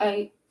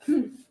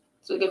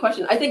 a good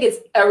question. I think it's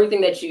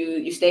everything that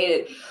you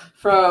stated,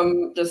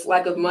 from just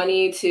lack of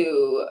money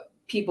to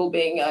people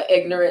being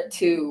ignorant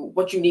to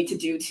what you need to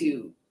do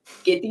to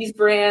get these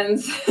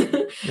brands.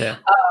 Yeah.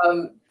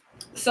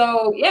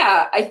 So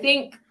yeah, I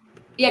think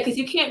because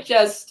you can't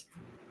just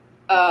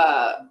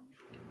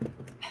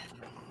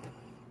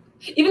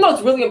even though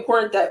it's really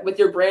important that with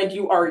your brand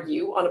you are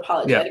you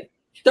unapologetic,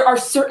 there are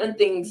certain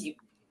things you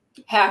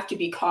have to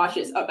be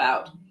cautious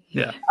about.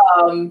 Yeah.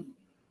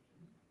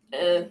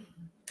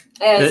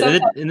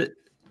 And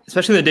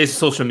especially in the days of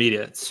social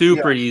media, it's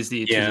super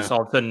easy to just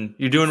all of a sudden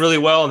you're doing really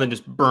well and then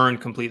just burn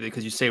completely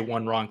because you say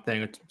one wrong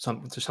thing or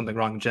something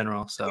wrong in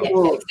general. So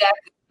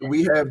exactly.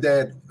 We have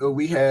that.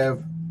 We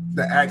have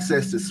the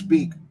access to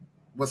speak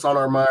what's on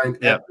our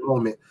mind at the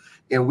moment,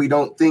 and we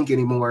don't think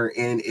anymore,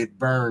 and it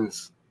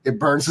burns. It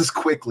burns us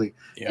quickly.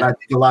 Yeah. And I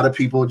think a lot of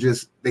people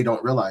they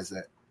don't realize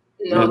that.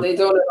 No, they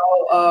don't at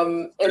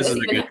all. This is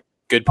a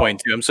good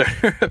point too. I'm sorry.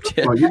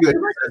 Oh, you're good.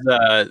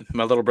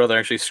 My little brother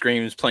actually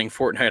screams playing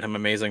Fortnite. I'm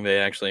amazing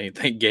they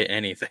get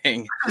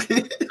anything.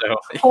 So.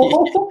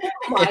 Oh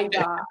my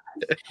god!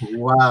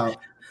 Wow.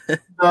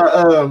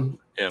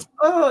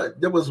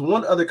 There was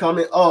one other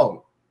comment.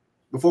 Oh,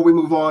 before we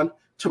move on,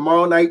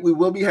 tomorrow night we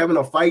will be having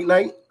a fight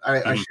night.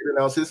 I should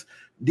announce this.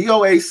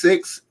 DOA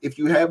 6. If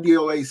you have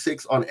DOA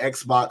 6 on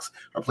Xbox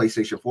or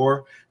PlayStation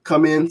 4,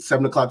 come in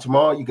 7:00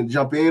 tomorrow. You can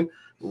jump in.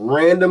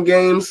 Random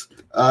games.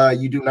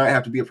 You do not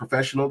have to be a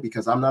professional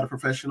because I'm not a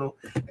professional,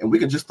 and we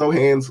can just throw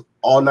hands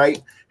all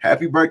night.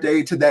 Happy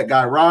birthday to that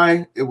guy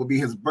Rye. It will be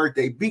his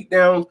birthday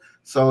beatdown.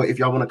 So if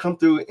y'all want to come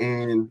through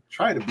and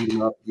try to beat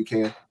him up, you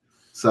can.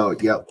 So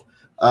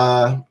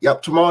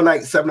tomorrow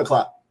night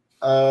 7:00.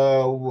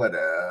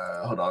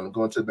 Hold on, I'm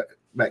going to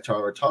back to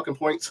our talking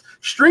points.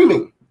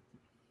 Streaming.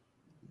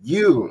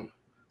 You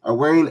are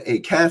wearing a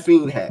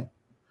caffeine hat.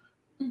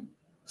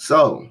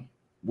 So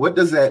what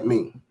does that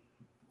mean?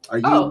 Are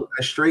you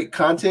a straight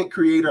content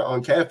creator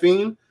on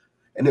caffeine?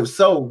 And if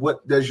so,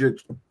 what does your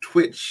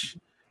Twitch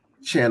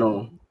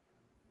channel,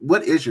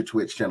 what is your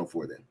Twitch channel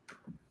for then?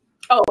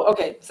 Oh,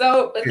 okay.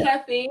 So the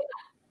caffeine,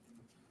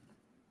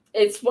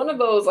 it's one of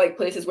those like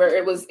places where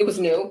it was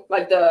new.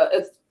 Like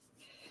it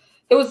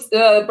was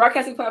the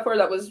broadcasting platform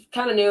that was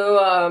kind of new.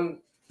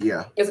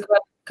 It's a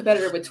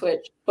competitor with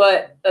Twitch.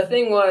 But the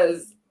thing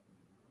was,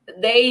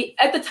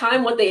 at the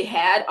time what they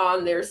had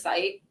on their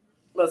site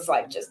was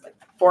like just like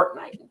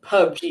Fortnite and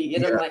PUBG,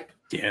 and I'm like,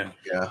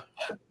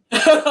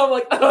 I'm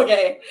like,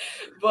 okay,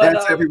 but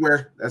that's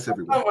everywhere. That's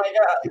everywhere. Oh my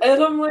god!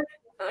 And I'm like,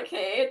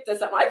 okay,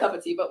 that's not my cup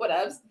of tea, but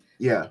whatevs.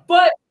 Yeah.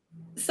 But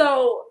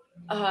so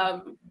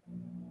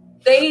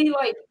they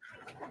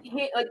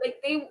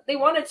they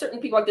wanted certain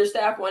people, like their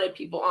staff wanted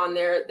people on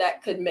there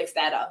that could mix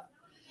that up,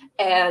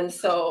 and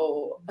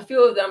so a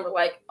few of them were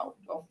like, oh,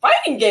 well,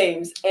 fighting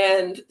games,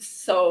 and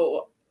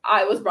so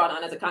I was brought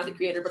on as a content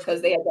creator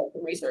because they had done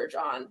some research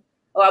on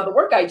a lot of the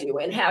work I do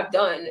and have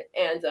done,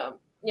 and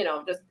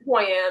just who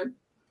I am,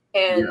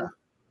 and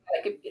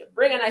I could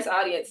bring a nice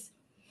audience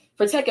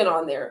for Tekken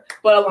on there.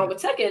 But along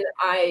with Tekken,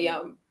 I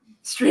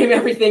stream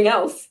everything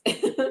else,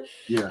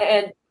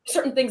 and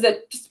certain things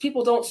that just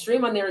people don't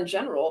stream on there in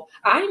general.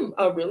 I'm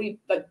I'm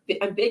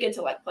big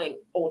into like playing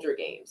older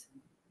games,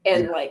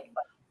 and I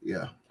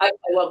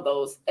love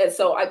those, and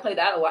so I play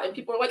that a lot. And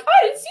people are like, "Oh,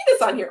 I didn't see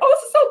this on here. Oh,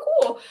 this is so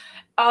cool."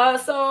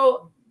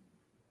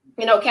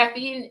 So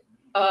caffeine.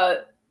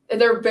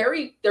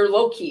 They're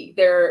low key.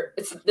 I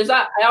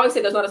always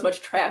say there's not as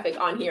much traffic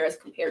on here as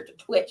compared to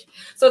Twitch.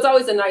 So it's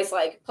always a nice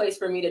like place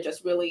for me to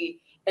just really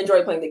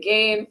enjoy playing the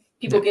game.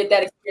 People get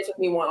that experience with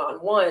me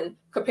one-on-one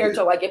compared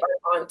to like if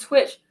I'm on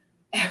Twitch,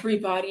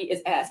 everybody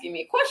is asking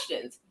me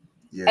questions.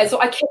 Yeah. And so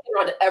I can't get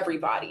around to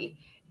everybody.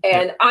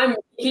 And I'm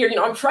here,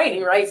 I'm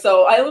training, right?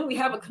 So I literally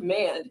have a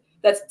command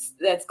that's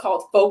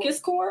called focus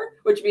core,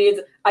 which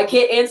means I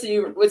can't answer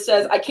you, which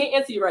says I can't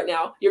answer you right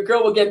now. Your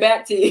girl will get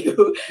back to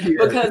you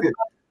because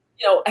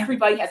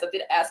everybody has something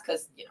to ask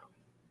because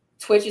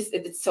Twitch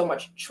it's so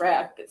much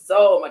traffic. It's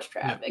so much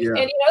traffic. Yeah. And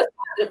it's not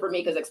good for me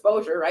because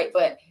exposure, right?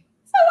 But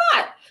it's a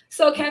lot.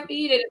 So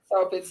caffeine in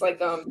itself, it's like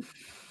they're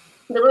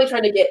really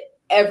trying to get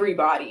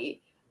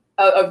everybody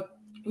of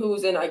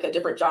who's in like a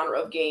different genre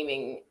of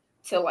gaming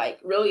to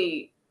like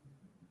really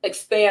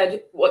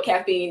expand what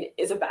caffeine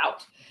is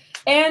about.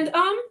 And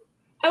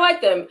I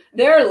like them.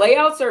 Their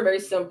layouts are very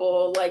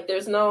simple. Like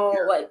there's no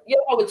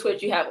with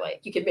Twitch you have like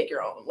you can make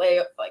your own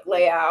layout,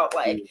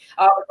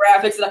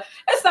 graphics.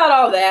 It's not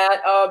all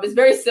that. It's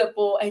very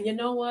simple. And you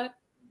know what?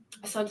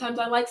 Sometimes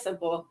I like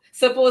simple.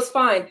 Simple is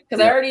fine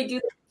because I already do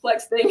the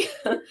complex thing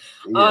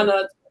on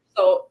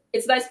so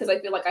it's nice because I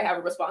feel like I have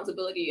a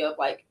responsibility of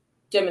like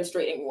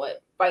demonstrating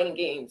what fighting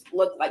games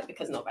look like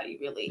because nobody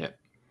really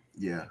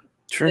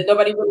True.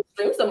 Nobody really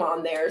streams them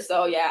on there.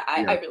 So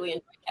I really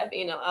enjoy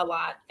caffeine a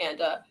lot.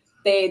 And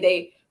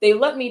they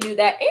let me do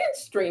that and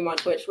stream on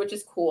Twitch, which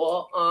is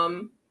cool.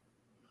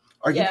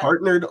 Are you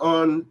partnered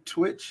on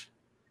Twitch?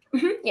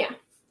 Mm-hmm, yeah.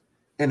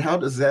 And how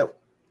does that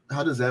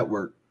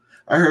work?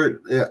 I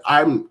heard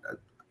I'm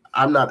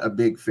not a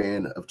big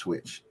fan of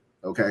Twitch.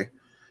 Okay.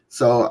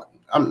 So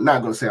I'm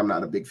not going to say I'm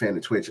not a big fan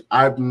of Twitch.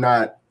 I'm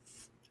not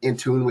in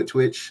tune with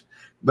Twitch,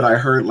 but I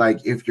heard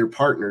like if you're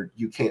partnered,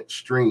 you can't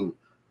stream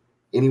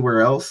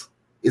anywhere else.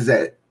 Is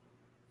that?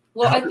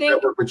 Well, how I does think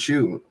that work with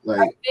you.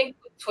 Like, I think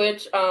with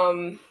Twitch,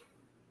 I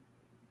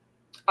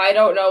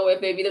don't know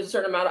if maybe there's a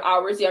certain amount of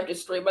hours you have to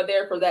stream on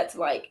there for that to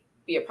like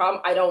be a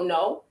problem. I don't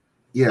know.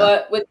 yeah.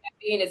 But with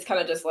Caffeine, it's kind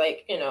of just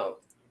like, you know,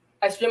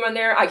 I stream on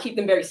there. I keep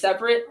them very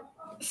separate.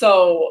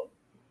 So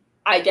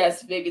I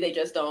guess maybe they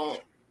just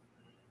don't.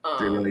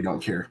 They really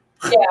don't care.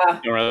 Yeah.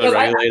 Don't really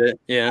regulate it.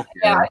 Yeah.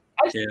 Yeah.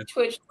 I see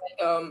Twitch,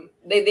 like,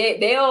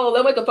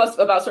 they'll make a fuss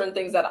about certain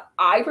things that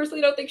I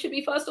personally don't think should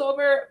be fussed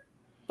over.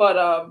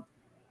 But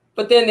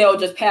then they'll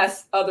just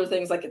pass other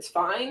things like it's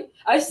fine.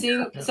 I've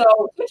seen so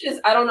Twitch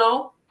is I don't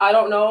know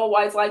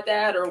why it's like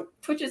that, or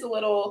Twitch is a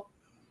little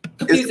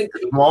confusing.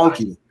 It's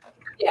wonky.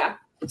 Yeah.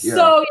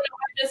 So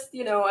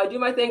I do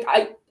my thing.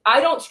 I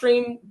don't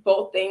stream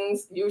both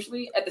things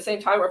usually at the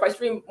same time. Or if I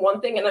stream one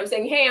thing and I'm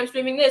saying, hey, I'm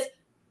streaming this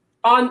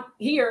on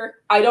here,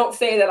 I don't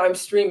say that I'm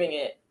streaming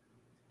it.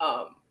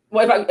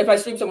 Well, if I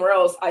stream somewhere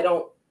else, I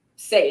don't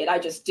say it. I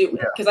just do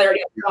it because I already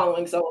have a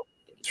following. So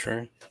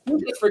sure.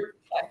 It's for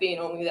Caffeine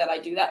only that I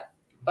do that.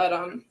 But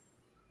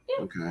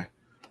yeah. Okay.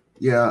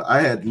 Yeah, I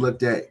had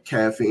looked at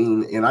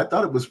Caffeine and I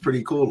thought it was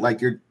pretty cool.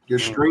 Like your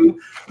stream,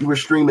 you were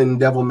streaming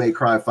Devil May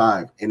Cry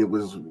 5 and it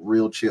was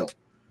real chill.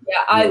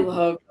 Yeah, I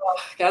love. Oh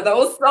God, that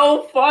was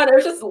so fun. It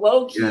was just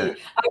low key. Yeah.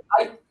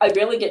 I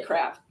barely get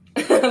crap.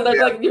 There's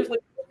like usually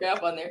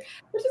crap on there.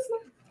 It's just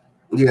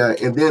yeah,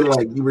 and then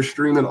like you were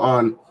streaming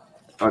on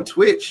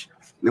Twitch,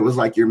 and it was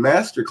like your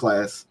master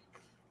class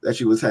that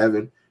you was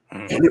having,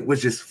 and it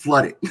was just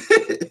flooded.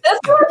 That's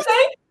what I'm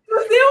saying.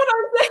 You see what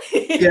I'm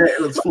saying? Yeah,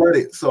 it was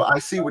flooded. So I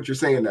see what you're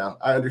saying now.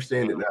 I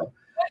understand it now.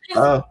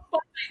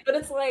 But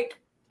it's like,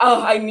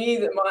 I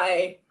need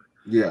my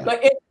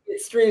intimate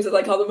streams, as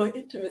I call them, my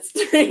intimate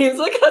streams.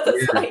 Like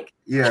it's like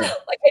I need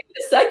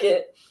a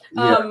second.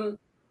 And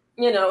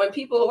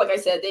people, like I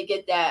said, they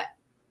get that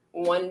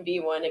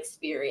 1v1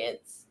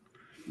 experience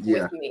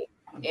with me.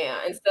 Yeah,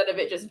 instead of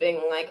it just being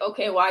like,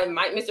 okay, well, I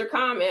might miss your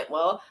comment.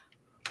 Well,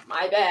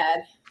 my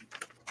bad.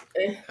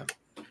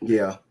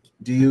 Yeah.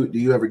 Do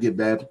you ever get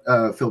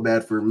feel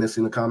bad for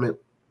missing a comment?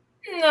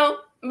 No,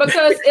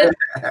 because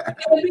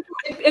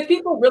if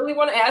people really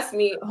want to ask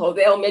me,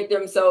 they'll make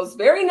themselves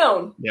very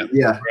known.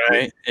 Yeah.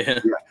 Right. Yeah.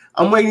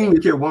 I'm waiting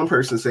to hear one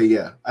person say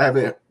yeah. I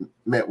haven't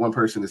met one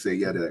person to say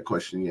yeah to that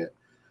question yet.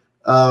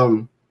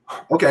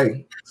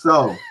 Okay,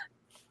 so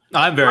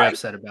I'm very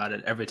upset about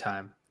it every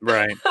time.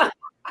 Right.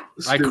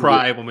 I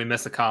cry when we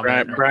miss a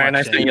comment. Brian,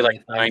 I sent you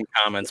like 9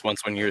 comments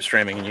once when you were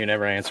streaming and you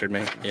never answered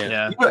me.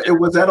 Yeah.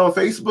 Was that on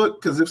Facebook?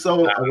 Because if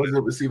so, I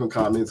wasn't receiving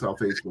comments on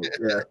Facebook.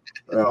 Yeah.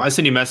 I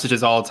send you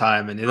messages all the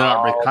time, and they're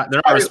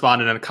not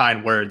responding in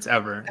kind words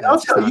ever. I'll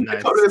tell you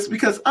this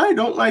because I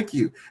don't like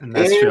you. And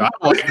that's true. I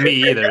don't like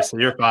me either, so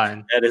you're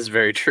fine. That is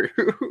very true.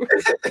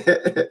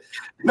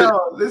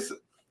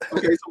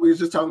 Okay, so we were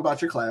just talking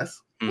about your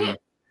class. Mm-hmm.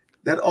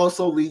 That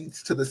also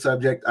leads to the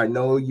subject. I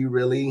know you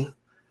really,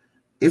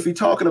 if you're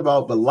talking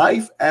about the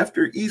life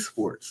after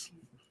esports.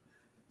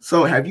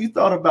 So have you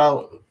thought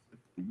about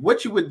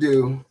what you would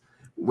do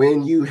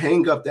when you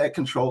hang up that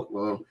control?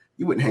 Well,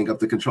 you wouldn't hang up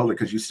the controller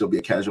because you'd still be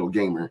a casual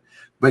gamer,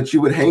 but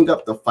you would hang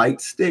up the fight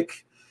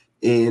stick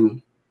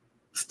and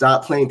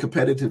stop playing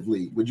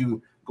competitively. Would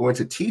you go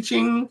into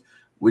teaching?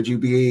 Would you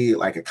be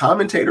like a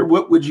commentator?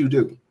 What would you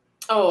do?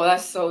 Oh,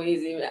 that's so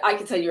easy. I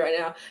can tell you right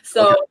now.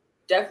 So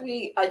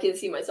definitely I can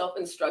see myself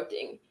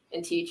instructing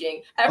and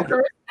teaching. At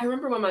first, I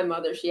remember when my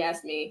mother, she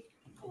asked me,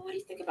 what do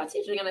you think about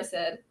teaching? And I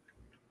said,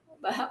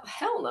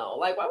 hell no.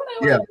 Like, why would I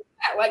want to do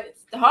that? Like,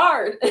 it's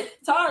hard.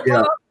 It's hard.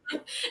 Yeah.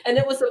 And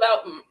it was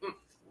about,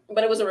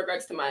 but it was in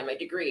regards to my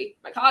degree,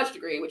 my college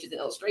degree, which is in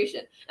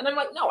illustration. And I'm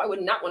like, no, I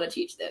would not want to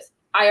teach this.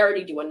 I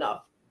already do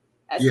enough.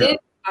 That's it.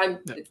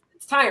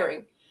 It's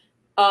tiring.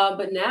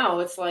 But now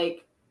it's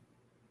like,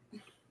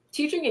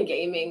 teaching and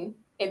gaming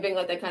and being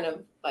like that kind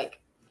of like,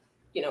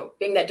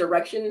 being that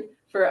direction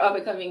for up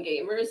and coming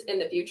gamers in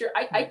the future.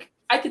 I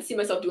could see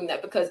myself doing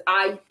that because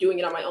I'm doing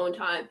it on my own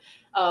time.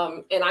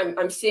 And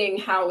I'm seeing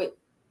how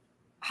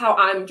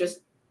I'm just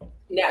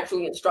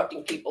naturally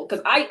instructing people.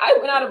 Cause I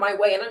went out of my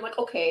way and I'm like,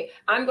 okay,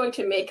 I'm going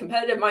to make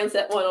competitive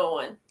mindset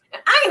 101. And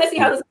I'm going to see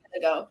how this is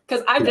going to go.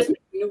 Cause I'm just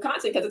making new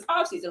content cause it's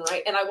off season,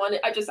 right? And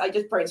I just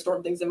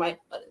brainstorm things in my,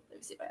 let me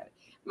see if I have it.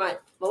 My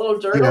little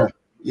journal.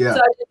 Yeah.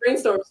 So I just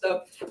brainstorm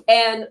stuff.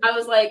 And I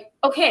was like,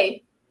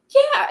 okay,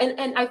 yeah.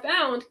 And I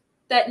found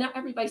that not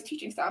everybody's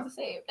teaching style is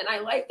the same. And I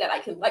like that I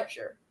can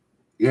lecture.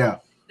 Yeah.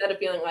 Instead of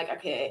feeling like,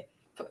 okay,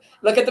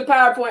 look at the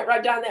PowerPoint,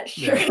 write down that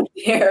shit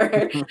there.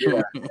 Like,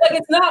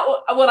 it's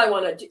not what I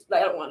want to do.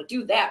 Like, I don't want to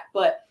do that.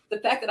 But the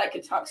fact that I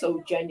could talk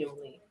so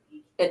genuinely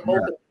and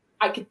open,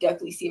 I could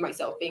definitely see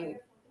myself being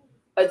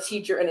a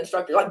teacher and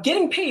instructor, like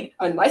getting paid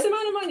a nice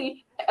amount of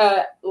money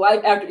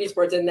life after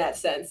esports in that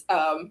sense.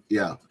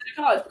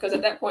 College, because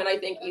at that point I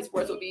think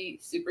esports will be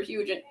super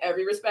huge in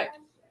every respect.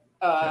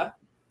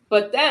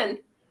 But then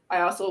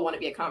I also want to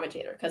be a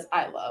commentator because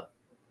I love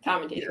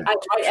commentating. I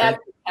might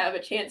have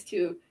a chance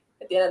to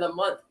at the end of the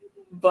month.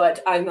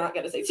 But I'm not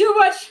gonna say too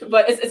much.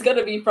 But it's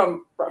gonna be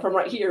from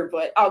right here.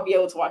 But I'll be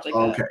able to watch it's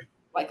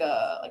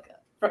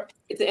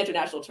an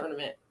international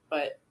tournament.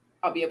 But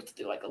I'll be able to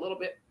do like a little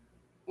bit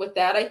with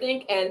that, I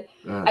think. And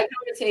I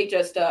commentate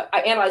just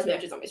I analyze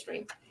matches on my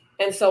stream,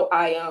 and so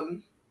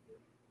I'll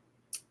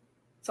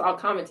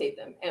commentate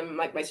them, and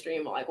like my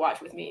stream will like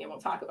watch with me, and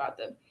we'll talk about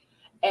them.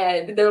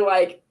 And they're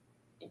like,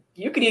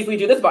 "You could easily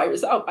do this by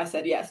yourself." I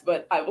said yes,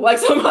 but I would like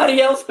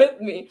somebody else with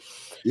me.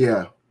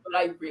 Yeah. But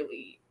I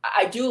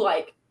do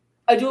like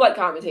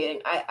commentating.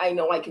 I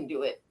know I can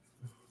do it.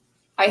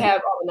 I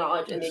have all the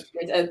knowledge and the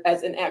experience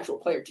as an actual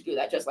player to do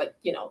that. Just like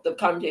the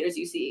commentators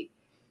you see,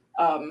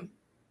 already.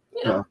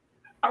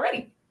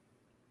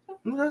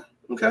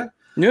 Okay.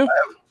 Yeah.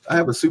 I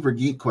have a super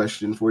geek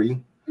question for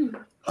you.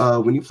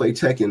 When you play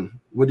Tekken,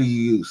 what do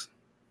you use?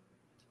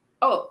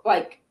 Oh,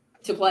 like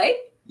to play?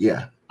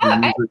 Yeah. You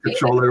use a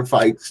controller,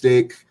 fight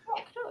stick.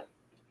 Yeah, controller.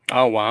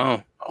 Oh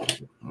wow.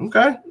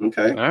 Okay.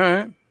 All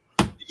right.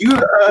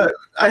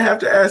 I have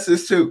to ask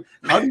this too.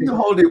 How do you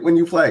hold it when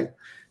you play?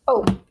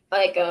 Oh,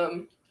 like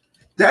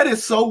That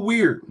is so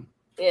weird.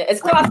 Yeah,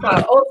 it's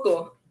crossfire, old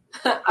school.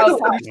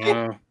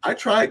 I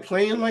tried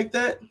playing like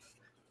that,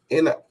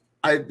 and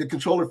the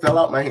controller fell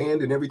out my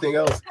hand and everything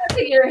else.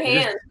 Your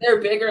hands,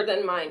 they're bigger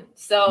than mine.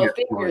 So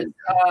fingers,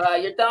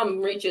 your thumb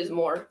reaches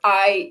more.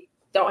 I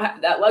don't have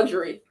that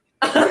luxury.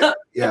 Yeah.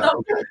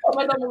 Okay.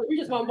 My thumb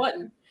reaches one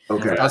button.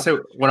 Okay. I'll say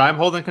when I'm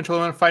holding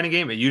control in a fighting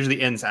game, it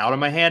usually ends out of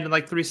my hand in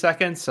like 3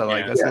 seconds. So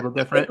that's a little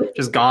different.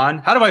 Just gone.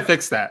 How do I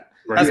fix that?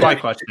 That's my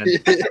question.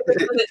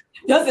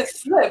 Does it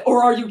slip,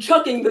 or are you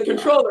chucking the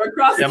controller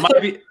across? It might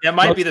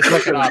be the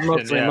second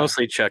option.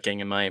 Mostly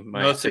chucking in my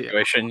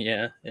situation.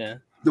 Yeah.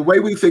 The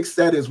way we fixed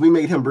that is we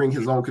made him bring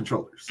his own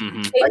controllers.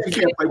 Mm-hmm. Like you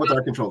can't play with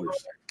our controllers.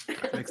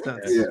 Makes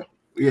sense.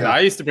 Yeah. I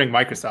used to bring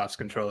Microsoft's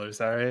controllers.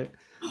 All right.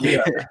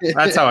 Yeah.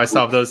 That's how I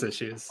solved those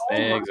issues.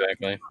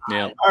 Exactly.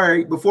 Yeah. All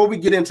right. Before we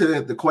get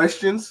into the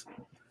questions,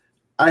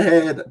 I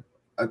had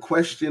a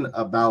question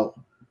about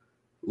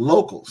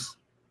locals.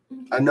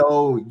 I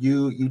know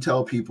you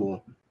tell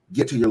people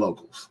get to your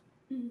locals.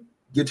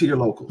 Get to your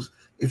locals.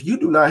 If you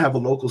do not have a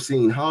local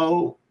scene,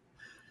 how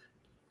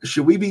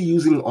should we be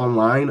using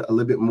online a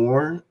little bit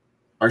more,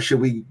 or should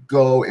we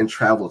go and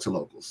travel to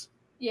locals?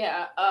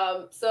 Yeah.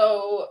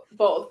 So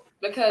both,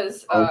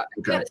 because I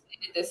kind of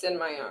stated this in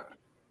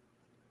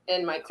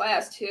my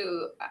class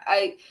too.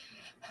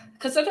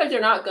 Because sometimes you're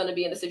not going to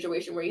be in a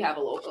situation where you have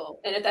a local,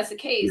 and if that's the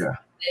case,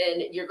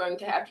 then you're going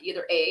to have to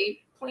either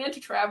plan to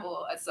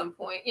travel at some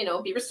point,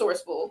 be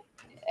resourceful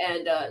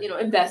and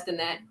invest in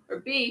that, or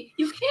B,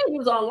 you can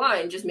use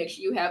online. Just make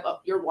sure you have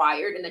you're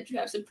wired and that you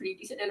have some pretty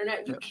decent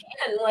internet.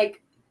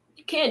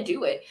 You can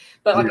do it,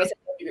 but like I said,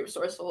 be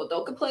resourceful.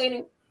 Don't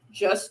complain.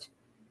 Just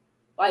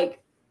make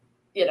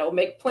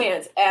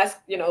plans.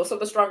 Ask some of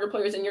the stronger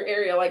players in your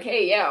area, like,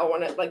 hey, I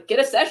want to get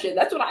a session.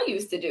 That's what I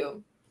used to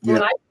do.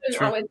 When I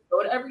couldn't always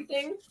go to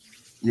everything.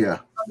 Yeah.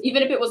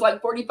 Even if it was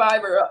like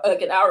 45 or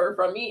like an hour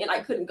from me and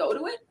I couldn't go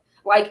to it,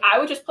 I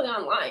would just play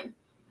online.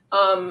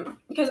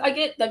 Because I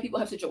get that people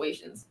have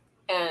situations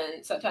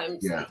and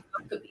sometimes it's not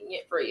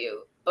convenient for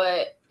you.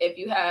 But if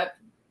you have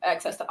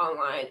access to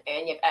online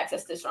and you have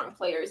access to strong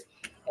players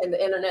and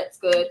the internet's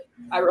good,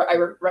 I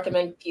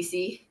recommend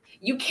PC.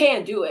 You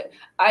can do it.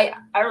 I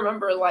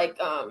remember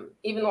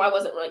even though I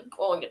wasn't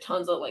going to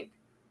tons of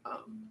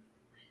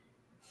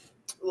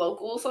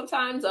local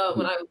sometimes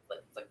when I was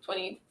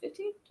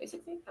 2015,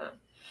 2016.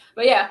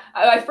 But yeah,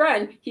 my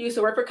friend, he used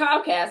to work for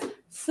Comcast,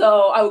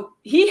 so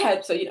he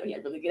had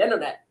really good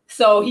internet.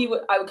 So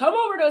I would come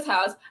over to his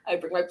house, I'd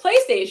bring my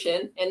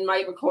PlayStation and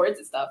my records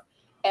and stuff.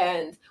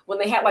 And when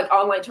they had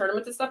online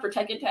tournaments and stuff for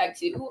Tekken Tag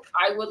 2,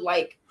 I would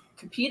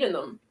compete in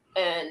them,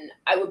 and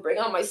I would bring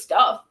on my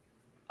stuff.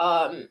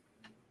 And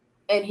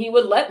he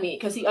would let me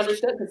because he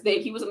understood, because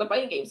he was in the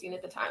fighting game scene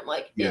at the time.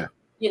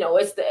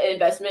 It's the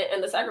investment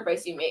and the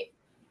sacrifice you make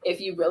if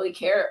you really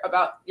care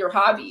about your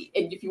hobby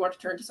and if you want to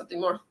turn to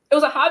something more. It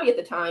was a hobby at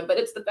the time, but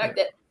it's the fact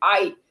that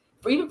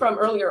even from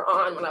earlier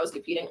on when I was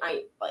competing,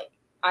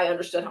 I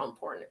understood how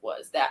important it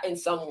was that in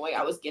some way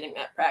I was getting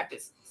that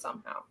practice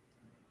somehow.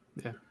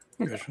 Yeah.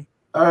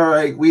 All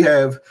right, we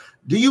have.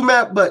 Do you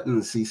map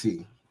buttons,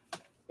 CC?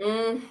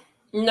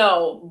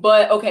 No,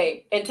 but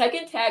okay. In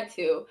Tekken Tag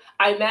 2,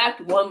 I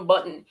mapped one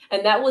button,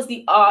 and that was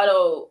the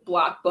auto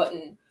block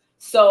button.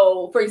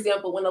 So, for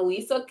example, when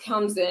Elisa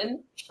comes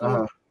in, she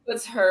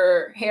puts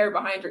her hair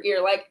behind her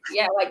ear, like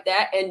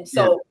that, and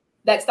so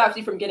that stops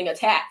you from getting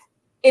attacked.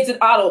 It's an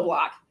auto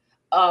block.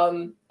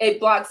 It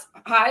blocks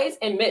highs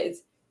and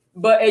mids,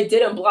 but it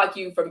didn't block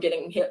you from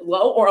getting hit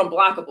low or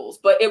unblockables.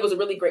 But it was a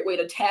really great way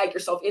to tag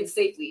yourself in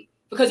safely,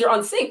 because you're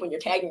unsafe when you're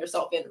tagging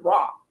yourself in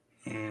raw.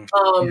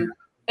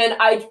 And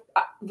I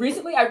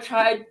recently I've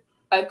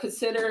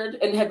considered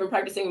and have been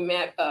practicing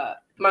my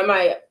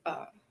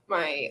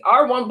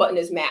R1 button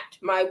is mapped,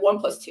 my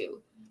 1+2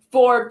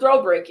 for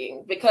throw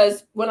breaking,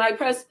 because when I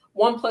press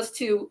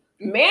 1+2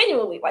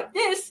 manually like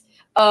this,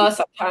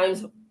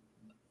 sometimes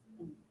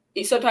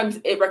sometimes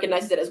it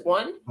recognizes it as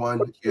one, and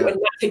not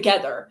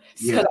together.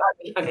 Because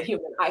I'm a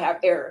human, I have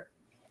error.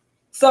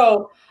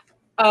 So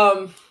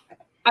I've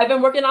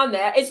been working on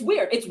that. It's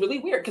weird. It's really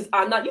weird because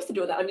I'm not used to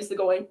doing that. I'm used to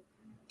going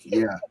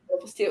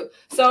 1+2.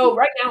 So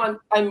right now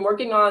I'm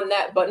working on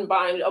that button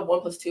bind of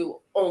 1+2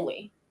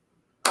 only.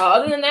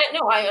 Other than that,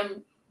 no, I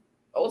am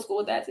old school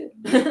with that too.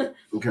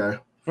 Okay.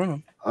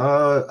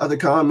 Other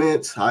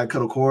comments? Hi,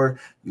 Cuddle Core.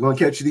 You want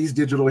to catch these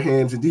digital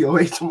hands in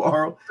DOA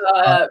tomorrow?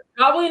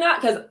 Probably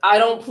not because I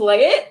don't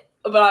play it,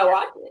 but I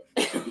watch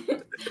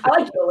it. I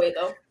like DOA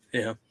though.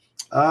 Yeah.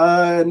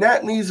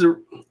 Nat needs a.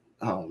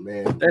 Oh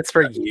man, that's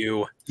for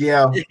you.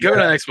 Yeah. Go to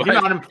the next one.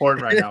 You're not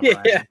important right now.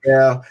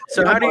 Yeah.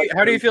 So how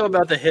do you feel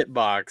about the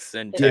hitbox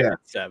in Tekken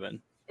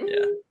 7?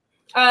 Yeah.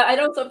 I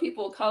know some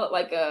people call it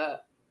like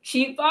a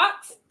cheat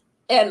box.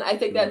 And I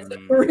think that's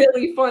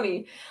really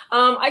funny.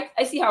 I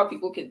see how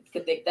people could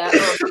think that.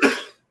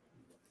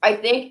 I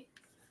think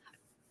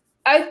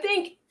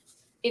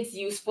it's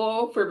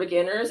useful for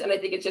beginners, and I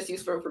think it's just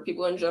useful for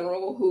people in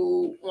general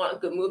who want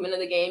good movement in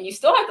the game. You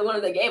still have to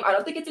learn the game. I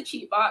don't think it's a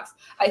cheat box.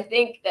 I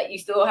think that you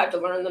still have to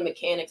learn the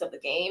mechanics of the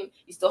game.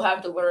 You still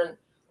have to learn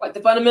like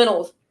the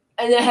fundamentals,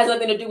 and it has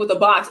nothing to do with the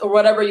box or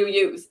whatever you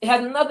use. It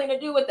has nothing to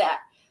do with that.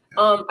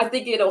 I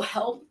think it'll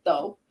help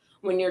though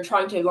when you're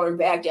trying to learn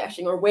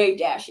backdashing or wave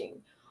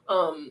dashing.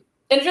 And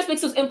it just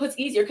makes those inputs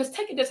easier because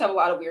Tekken does have a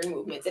lot of weird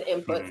movements and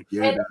inputs,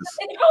 and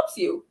it helps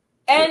you.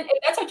 And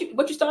if that's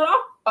what you start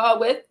off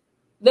with,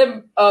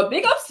 then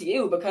big ups to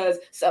you because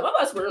some of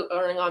us were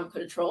learning on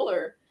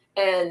controller,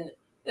 and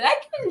that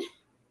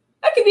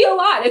can be a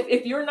lot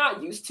if you're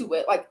not used to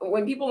it. Like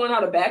when people learn how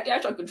to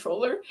backdash on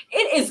controller,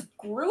 it is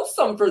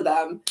gruesome for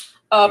them,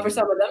 for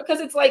some of them, because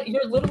it's like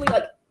you're literally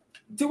like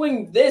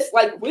doing this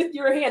like with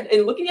your hand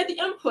and looking at the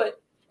input.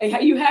 And how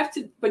you have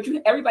to, but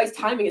everybody's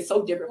timing is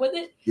so different with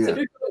it. So if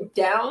you're going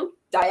down,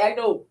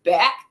 diagonal,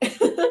 back,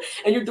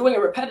 and you're doing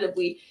it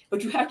repetitively,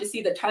 but you have to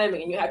see the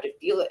timing and you have to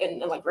feel it and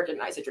like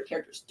recognize that your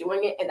character's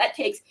doing it. And that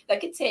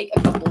could take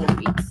a couple of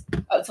weeks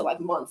to like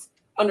months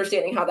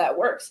understanding how that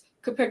works.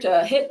 Compared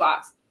to a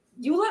hitbox,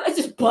 it's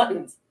just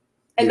buttons.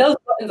 And those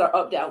buttons are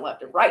up, down,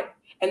 left, and right.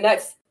 And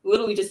that's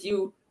literally just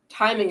you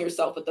timing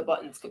yourself with the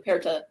buttons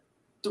compared to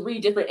 3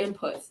 different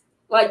inputs.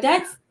 Like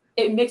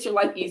it makes your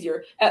life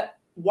easier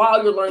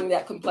while you're learning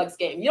that complex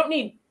game. You don't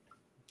need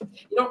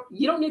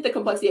the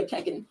complexity of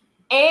Tekken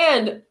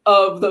and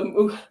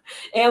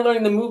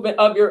learning the movement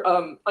of your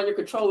on your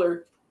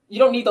controller. You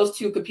don't need those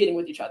two competing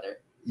with each other.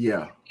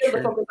 Yeah. You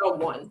have to focus on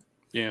one.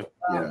 Yeah.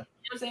 You know what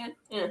I'm saying?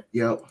 Yeah.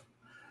 Yep.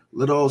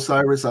 Little old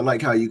Cyrus, I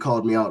like how you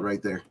called me out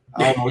right there.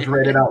 I almost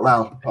read it out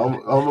loud.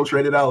 Almost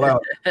read it out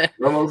loud.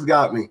 Almost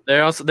got me. They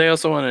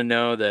also want to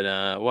know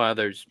that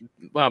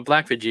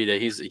Black Vegeta,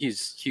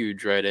 he's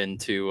huge right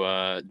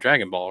into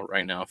Dragon Ball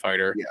right now,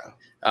 fighter.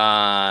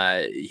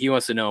 Yeah. He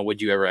wants to know,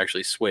 would you ever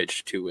actually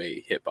switch to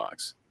a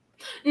hitbox?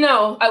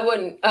 No, I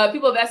wouldn't.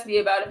 People have asked me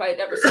about if I'd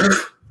ever switch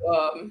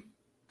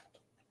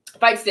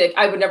fight stick.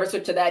 I would never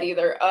switch to that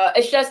either.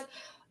 It's just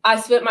I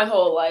spent my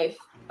whole life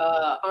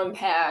on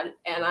pad,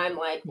 and I'm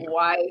like,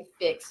 why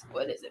fix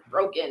what is it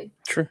broken?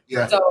 True.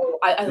 Yeah. So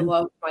I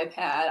love my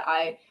pad.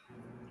 I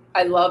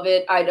love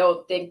it. I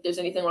don't think there's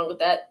anything wrong with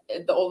that.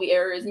 The only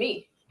error is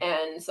me,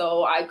 and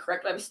so I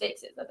correct my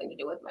mistakes. It has nothing to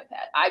do with my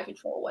pad. I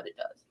control what it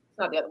does. It's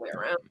not the other way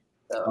around.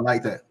 So. I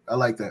like that.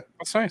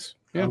 That's nice.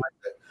 Yeah. I like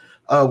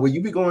that. Will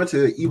you be going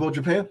to Evo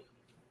Japan?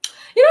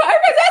 You know,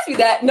 everybody's asked me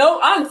that. No,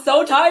 I'm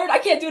so tired. I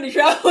can't do the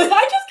travel. I just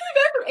came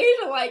back from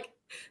Asia like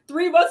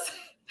 3 months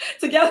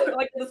together,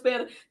 like in the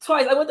span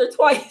twice. I went there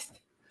twice.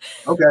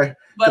 Okay.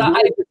 But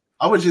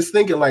I was just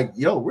thinking, like,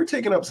 yo, we're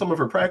taking up some of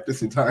her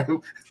practicing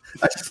time.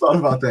 I just thought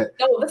about that.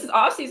 No, this is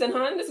off season,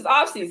 hon. This is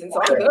off season,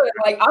 so I'm good.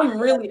 Like,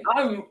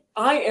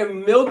 I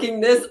am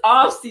milking this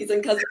off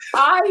season because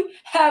oh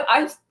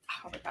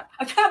my God,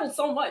 I've traveled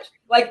so much.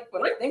 Like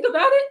when I think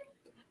about it,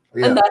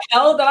 and the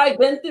hell that I've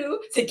been through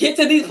to get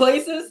to these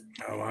places.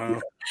 Oh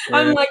wow.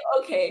 I'm like,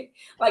 okay,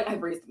 like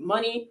I've raised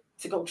money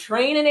to go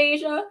train in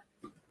Asia.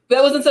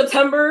 That was in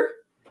September.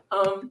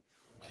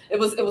 It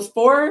was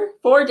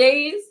 4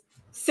 days,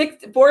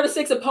 4 to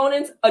 6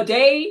 opponents a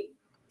day,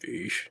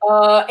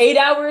 8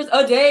 hours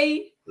a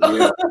day.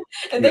 Yeah.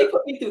 And they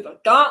put me through the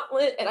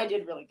gauntlet, and I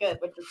did really good,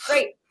 which was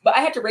great. But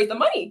I had to raise the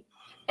money,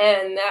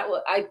 and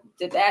I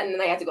did that, and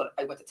then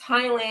I went to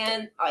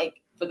Thailand,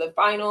 like for the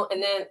final,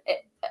 and then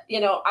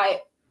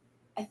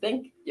I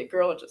think your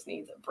girl just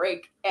needs a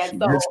break. And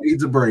so just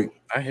needs a break.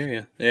 I hear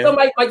you. Yeah. So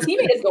my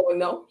teammate is going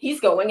though. He's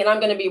going, and I'm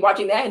going to be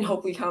watching that and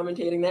hopefully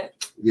commentating that.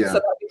 Yeah. So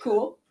that'd be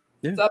cool.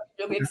 Yeah. So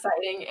it'll be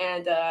exciting.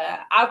 And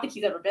I don't think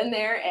he's ever been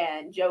there.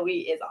 And Joey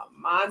is a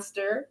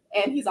monster,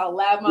 and he's a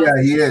lab monster.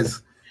 Yeah, he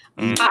is.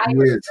 And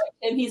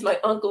he's my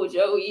Uncle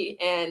Joey,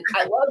 and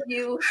I love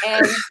you.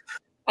 And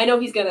I know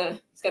he's gonna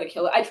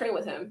kill it. I train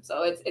with him,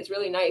 so it's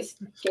really nice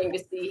getting to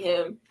see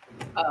him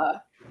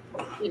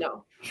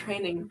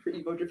training for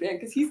Evo Japan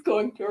because he's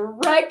going to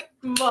wreck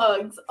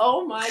Mugs.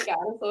 Oh my god,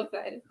 I'm so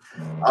excited.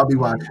 I'll be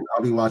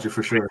watching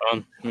for sure.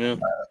 Yeah.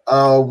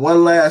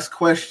 One last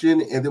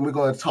question, and then we're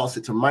going to toss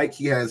it to Mike.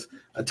 He has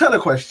a ton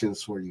of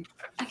questions for you.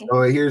 Okay.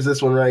 So here's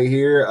this one right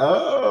here.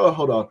 Oh,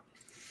 hold on.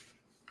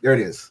 There it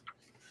is.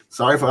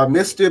 Sorry if I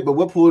missed it, but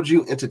what pulled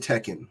you into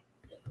Tekken?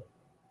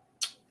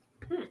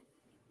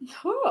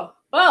 Oh,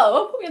 well,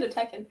 what pulled me into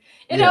Tekken?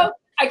 You know,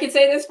 I could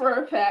say this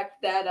for a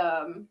fact that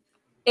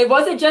it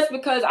wasn't just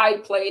because I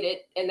played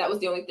it and that was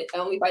the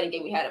only fighting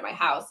game we had at my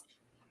house.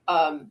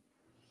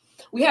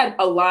 We had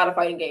a lot of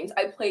fighting games.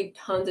 I played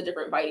tons of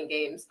different fighting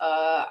games.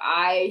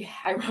 I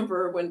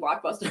remember when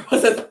Blockbuster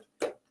was a thing.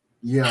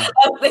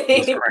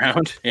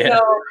 Around. Yeah.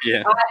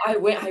 I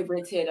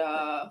rented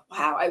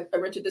I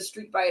rented the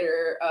Street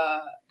Fighter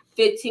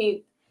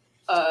 15th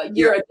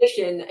year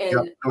edition,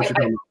 and my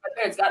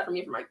parents got it for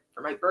me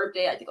for my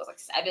birthday. I think I was like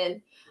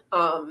 7.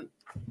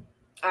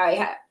 I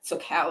had Soul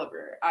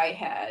Calibur. I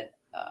had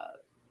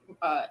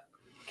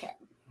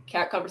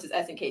Capcom vs.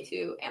 SNK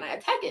 2, and I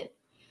had Tekken.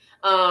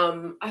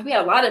 We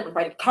had a lot of different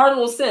fighting.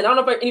 Cardinal Sin. I don't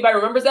know if anybody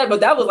remembers that,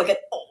 but that was like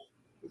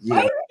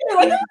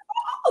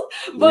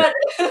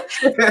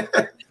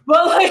but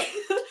like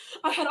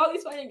I had all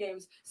these fighting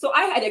games, so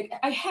I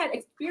had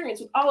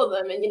experience with all of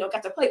them, and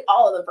got to play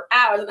all of them for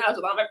hours and hours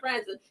with all my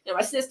friends and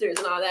my sisters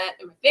and all that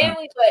and my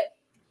family. But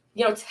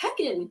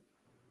Tekken,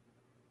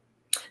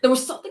 there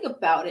was something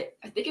about it.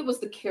 I think it was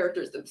the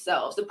characters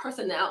themselves, the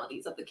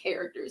personalities of the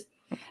characters,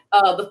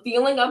 the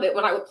feeling of it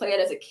when I would play it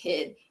as a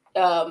kid,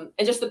 and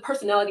just the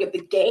personality of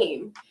the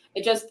game,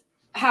 and just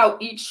how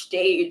each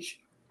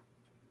stage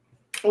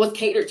was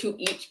catered to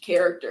each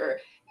character,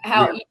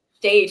 how each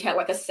stage had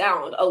like a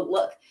sound, a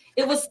look.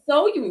 It was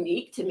so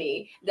unique to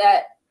me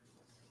that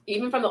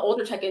even from the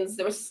older Tekkens,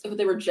 they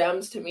were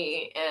gems to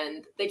me,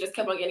 and they just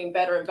kept on getting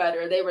better and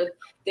better. They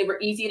were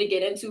easy to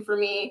get into for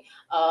me.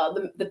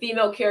 The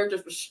female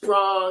characters were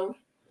strong,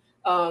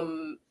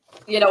 and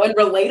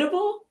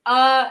relatable.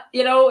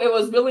 It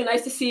was really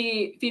nice to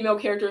see female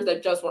characters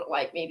that just weren't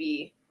like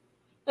maybe,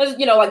 like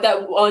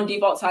that on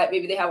default type.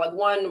 Maybe they have like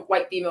one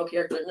white female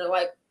character, and they're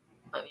like,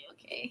 I mean,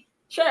 okay,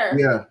 sure,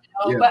 but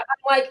I'm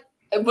like.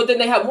 But then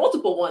they have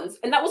multiple ones,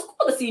 and that was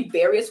cool to see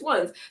various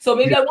ones. So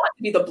maybe I wanted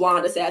to be the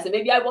blonde assassin.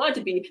 Maybe I wanted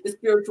to be the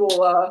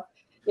spiritual,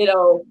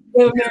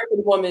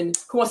 American woman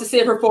who wants to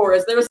save her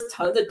forest. There was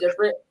tons of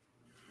different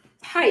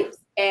types,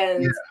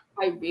 and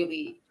I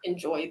really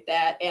enjoyed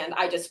that. And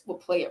I just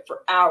would play it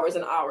for hours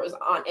and hours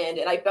on end.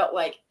 And I felt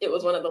like it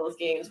was one of those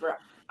games where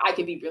I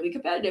could be really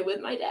competitive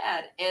with my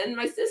dad and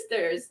my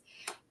sisters.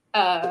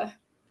 And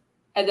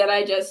then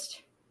I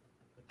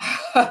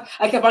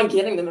kept on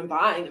getting them and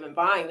buying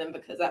them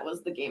because that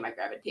was the game I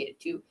gravitated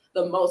to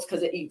the most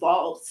because it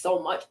evolved so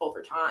much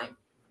over time.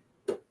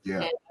 Yeah.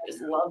 And I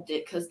just loved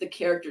it because the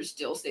characters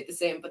still stayed the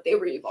same, but they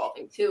were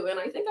evolving too. And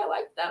I think I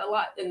liked that a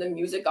lot. And the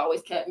music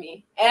always kept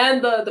me.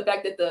 And the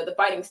fact that the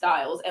fighting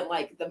styles and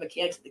like the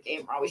mechanics of the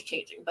game were always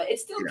changing. But it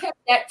still kept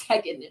that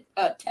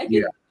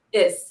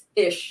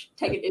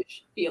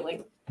Tekken-ish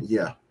feeling.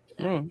 Yeah.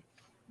 Mm.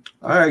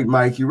 All right,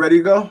 Mike, you ready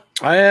to go?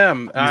 I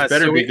am. These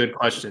better be good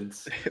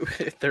questions.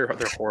 they're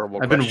horrible.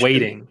 I've been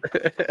waiting.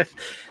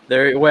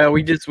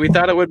 We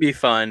thought it would be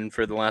fun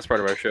for the last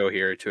part of our show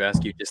here to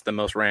ask you just the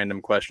most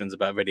random questions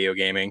about video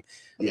gaming.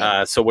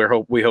 Yeah. So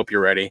we hope you're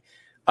ready.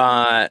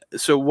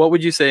 So what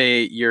would you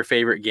say your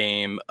favorite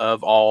game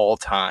of all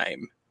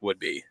time would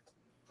be?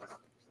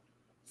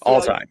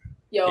 All time.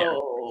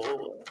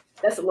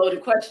 That's a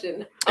loaded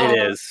question.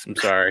 It is. I'm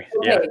sorry.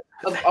 Okay,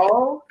 of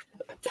all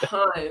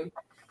time.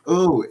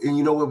 Oh, and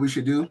you know what we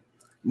should do?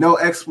 No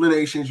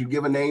explanations. You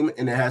give a name,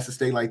 and it has to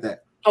stay like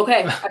that.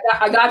 Okay,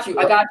 I got you.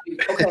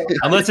 Okay.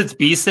 Unless it's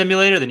Bee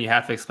Simulator, then you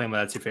have to explain why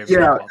that's your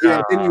favorite.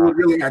 Yeah. Then you would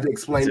really have to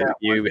explain that.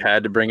 You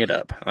had to bring it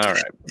up. All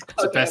right.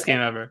 It's the best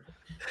game ever.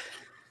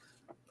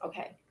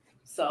 Okay,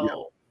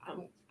 so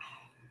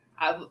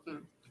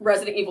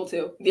Resident Evil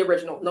 2, the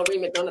original, no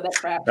remake, none of that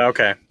crap.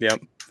 Okay.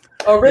 Yep.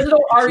 Original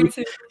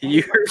RE2.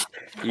 You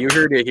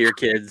heard it here,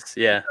 kids.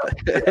 Yeah,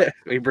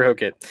 we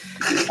broke it.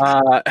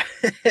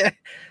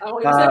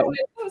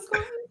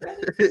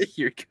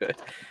 You're good.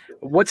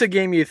 What's a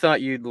game you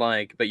thought you'd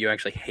like, but you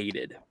actually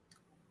hated?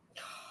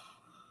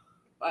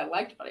 I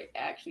liked, but I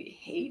actually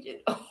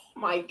hated. Oh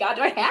my god,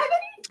 do I have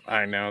any?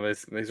 I know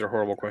these are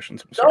horrible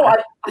questions. No, I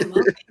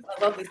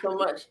love these so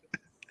much.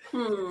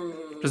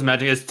 Just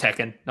imagine it's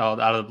Tekken out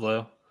of the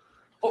blue.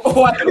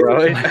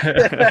 Really?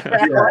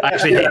 I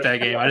actually hate that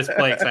game. I just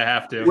play because I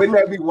have to. Wouldn't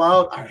that be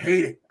wild? I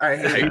hate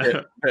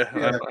it.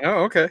 Yeah.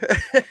 Oh, okay.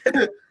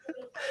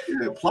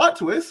 Plot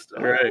twist.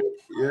 Right.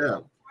 Yeah.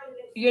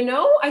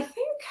 I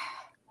think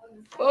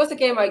what was the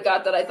game I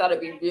got that I thought I'd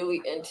be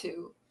really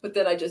into, but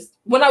then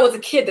when I was a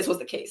kid, this was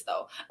the case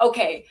though.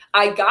 Okay,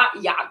 I got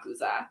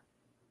Yakuza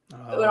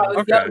when I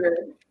was younger,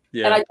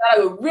 and I thought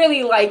I would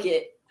really like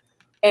it,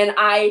 and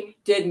I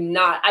did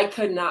not. I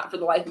could not, for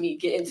the life of me,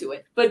 get into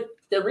it, but.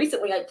 Then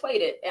recently I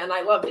played it and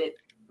I loved it,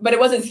 but it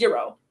wasn't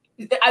Zero.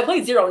 I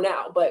played Zero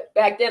now, but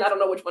back then I don't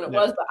know which one it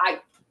was, but I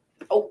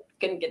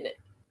couldn't get it.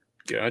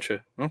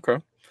 Gotcha. Okay.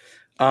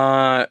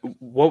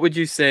 What would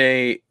you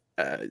say?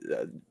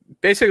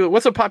 Basically,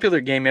 what's a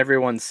popular game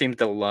everyone seems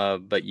to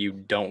love but you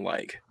don't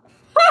like?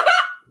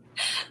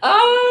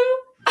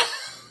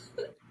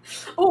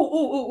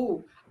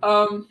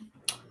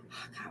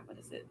 God, what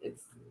is it?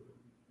 It's,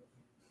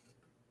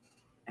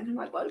 and I'm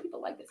like, why do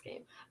people like this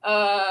game?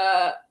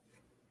 What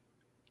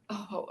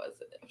was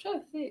it? I'm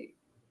trying to think.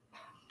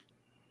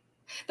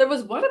 There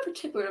was one in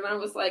particular, and I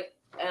was like,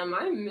 am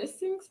I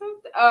missing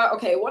something?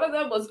 Okay, one of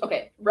them was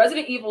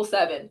Resident Evil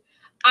 7.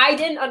 I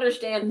didn't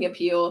understand the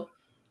appeal.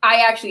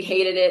 I actually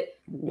hated it.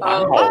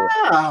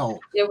 Wow.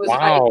 It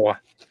was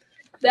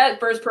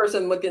that first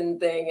person looking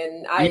thing,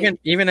 and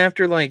even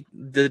after like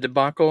the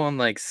debacle on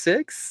like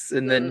 6,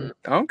 and then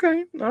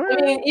okay, all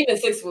right. I mean, even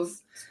 6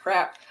 was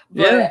crap,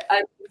 but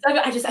I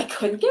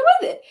couldn't get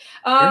with it.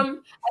 I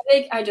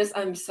think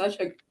I'm such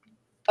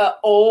a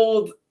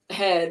old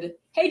head.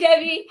 Hey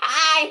Debbie,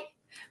 hi.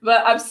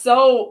 But I'm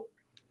so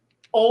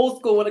old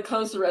school when it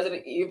comes to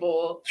Resident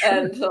Evil,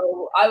 and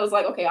so I was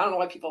like, okay, I don't know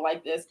why people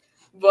like this,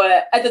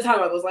 but at the time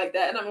I was like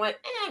that, and I'm like,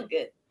 I'm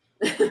good.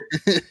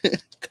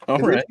 All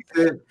right.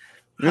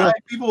 Hi,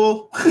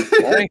 people.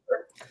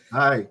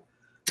 Hi.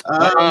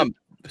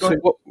 So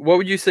what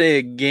would you say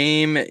a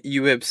game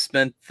you have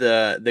spent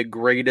the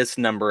greatest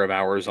number of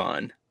hours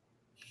on?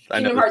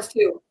 Kingdom Hearts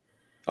 2.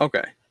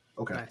 Okay.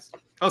 Nice.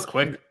 That was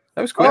quick.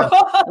 That was quick.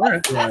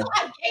 Right. That's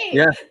my game.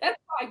 Yeah. That's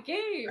my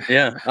game.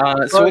 Yeah.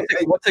 So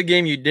what's a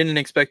game you didn't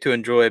expect to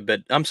enjoy?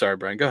 But I'm sorry,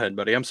 Brian. Go ahead,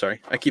 buddy. I'm sorry.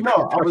 I keep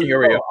talking over you.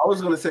 I was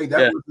going to say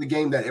that was the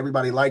game that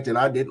everybody liked and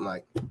I didn't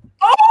like.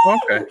 Oh,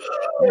 okay.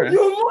 Right.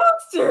 You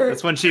monster!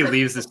 That's when she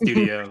leaves the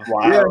studio.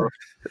 Wow.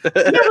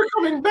 Never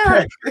coming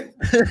back.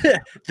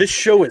 This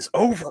show is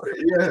over.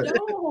 Yeah.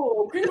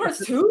 No, Kingdom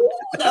Hearts 2,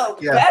 the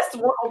best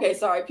one. Okay,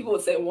 sorry, people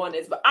would say 1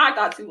 is, but I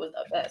thought 2 was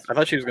the best. I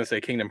thought she was gonna say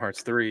Kingdom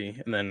Hearts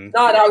 3, and then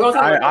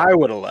I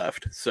would have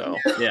left. So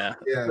yeah.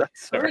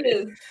 Sorry.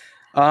 It is.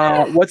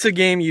 What's a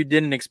game you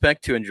didn't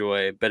expect to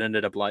enjoy but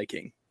ended up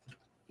liking?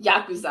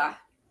 Yakuza.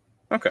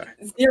 Okay.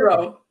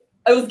 0.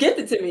 It was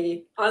gifted to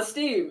me on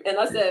Steam, and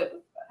I said,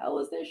 "What the hell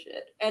is this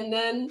shit?" And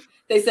then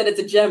they said it's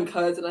a gem,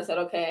 and I said,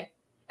 "Okay,"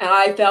 and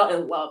I fell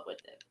in love with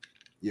it.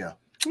 Yeah.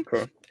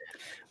 Okay.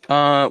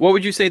 What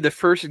would you say the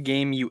first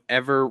game you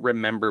ever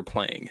remember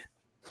playing?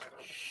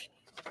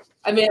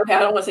 I mean, okay, I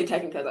don't want to say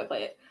Tekken because I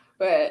play it,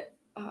 but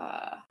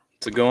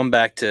so going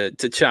back to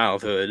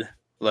childhood,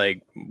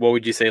 like, what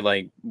would you say?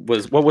 Like,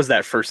 what was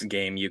that first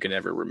game you can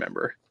ever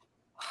remember?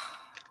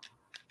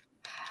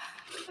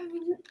 I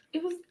mean,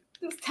 it was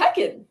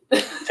Tekken.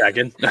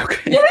 Tekken?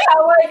 Okay. Yeah,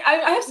 like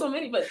I have so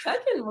many, but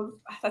Tekken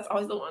that's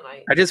always the one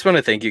I just want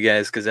to thank you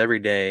guys because every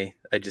day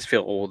I just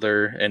feel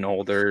older and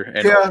older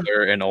and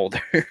older and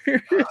older.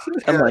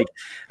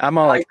 I'm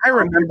all like, I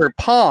remember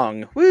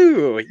Pong.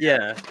 Woo,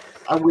 yeah.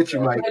 I'm with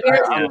you, Mike.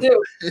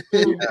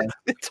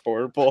 It's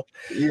horrible.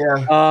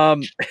 Yeah.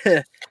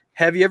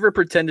 Have you ever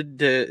pretended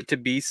to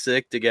be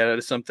sick to get out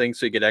of something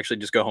so you could actually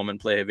just go home and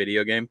play a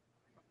video game?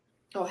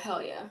 Oh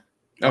hell yeah.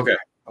 Okay.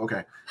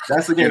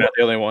 That's a gamer. You're not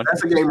the only one.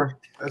 That's a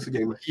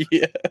gamer.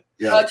 Yeah.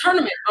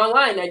 Tournament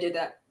online. I did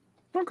that.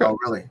 Okay. Oh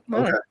really?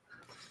 Okay.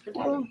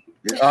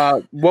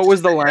 What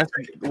was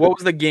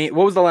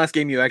the last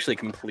game you actually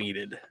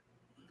completed?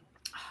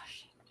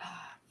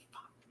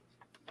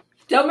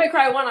 Devil May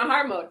Cry 1 on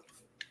hard mode.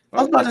 I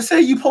was about to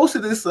say you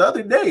posted this the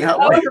other day.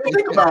 How do you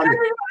think about it?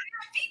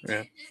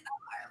 Yeah.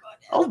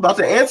 I was about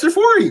to answer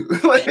for you.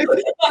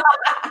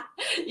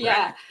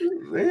 Yeah.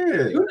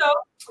 Man. You know,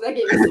 that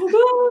game is so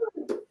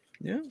good.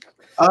 Yeah.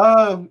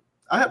 I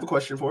have a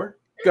question for her.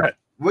 Go ahead.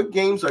 What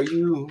games are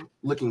you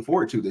looking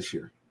forward to this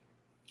year?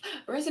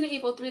 Resident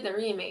Evil 3, the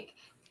remake.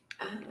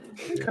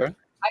 Okay.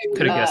 I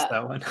could have guessed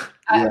that one.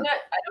 I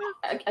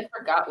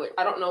forgot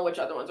I don't know which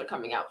other ones are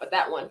coming out, but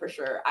that one for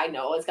sure I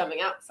know is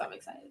coming out, so I'm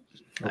excited.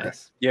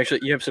 Nice.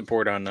 You have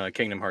support on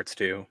Kingdom Hearts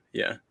 2.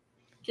 Yeah.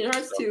 Kingdom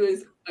Hearts 2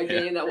 is a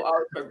game that will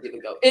always probably be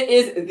the GOAT. It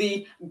is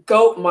the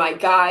GOAT, my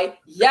guy.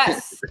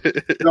 Yes.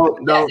 No.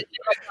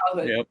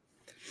 Yep.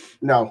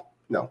 No.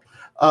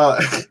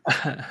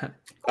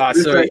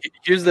 So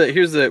here's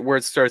the where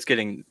it starts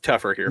getting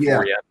tougher here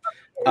for you.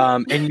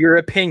 In your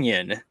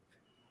opinion,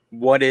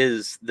 what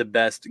is the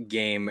best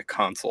game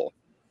console?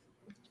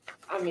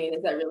 I mean,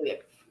 is that really a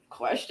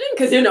question?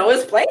 Because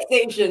it's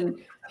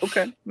PlayStation.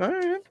 Okay, all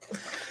right.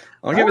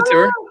 I'll give it to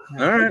her.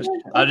 All right.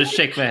 I'll just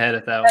shake my head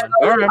at that one.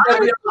 All right.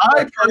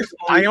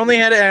 I only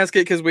had to ask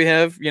it because we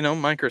have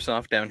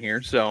Microsoft down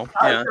here. So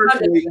I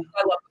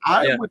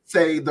would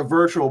say the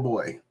Virtual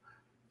Boy.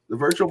 The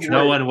Virtual Boy.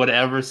 No one would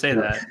ever say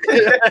that.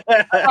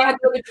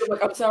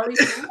 I'm sorry.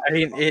 I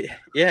mean,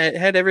 it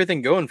had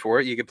everything going for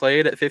it. You could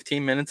play it at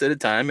 15 minutes at a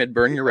time. It'd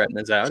burn your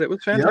retinas out. It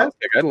was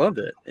fantastic. I loved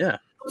it. Yeah.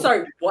 I'm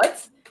sorry.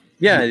 What?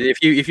 Yeah,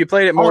 if you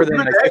played it more than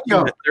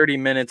 15 to 30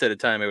 minutes at a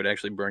time, it would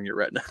actually burn your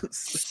retinas.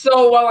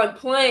 So while I'm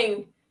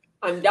playing,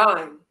 I'm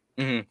dying.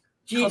 Mm-hmm.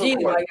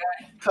 GG, my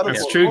guy.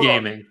 It's true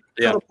gaming.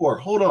 Yeah.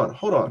 Hold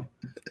on.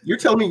 You're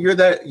telling me you're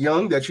that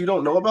young that you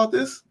don't know about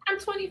this? I'm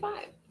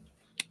 25.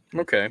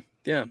 Okay.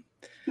 Yeah.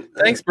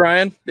 Thanks,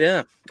 Brian.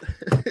 Yeah.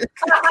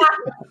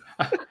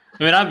 I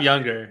mean, I'm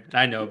younger.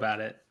 I know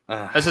about it.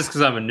 That's just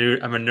because I'm a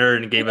nerd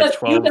and gave a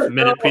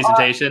 12-minute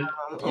presentation.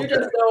 You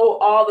just know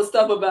all the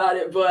stuff about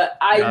it, but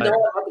I know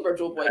about the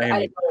Virtual Boy.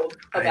 I know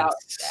about that.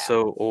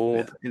 So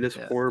old. It is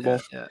horrible.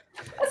 Yeah.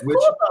 That's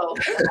cool though.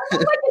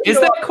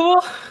 Is that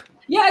cool?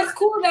 Yeah, it's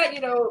cool that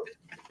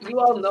you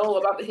all know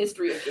about the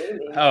history of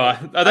gaming. Oh, I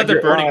thought the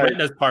burning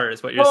witness part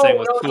is what you're saying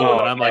was cool,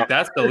 and I'm like,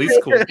 that's the least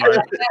cool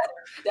part.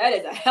 That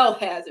is a health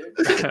hazard.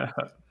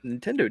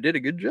 Nintendo did a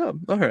good job.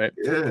 All right.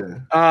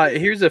 Yeah.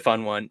 Here's a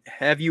fun one.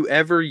 Have you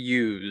ever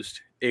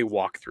used a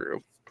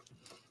walkthrough?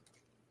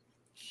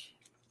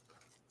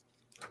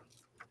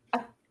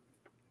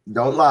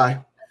 Don't lie.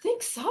 I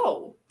think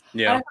so.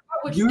 Yeah.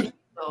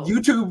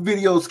 YouTube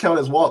videos count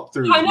as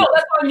walkthroughs. I know,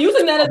 that's why I'm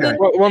using that as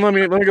well, let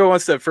me go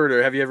one step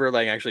further. Have you ever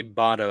actually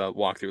bought a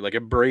walkthrough, like a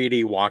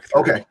Brady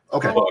walkthrough?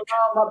 Okay.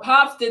 My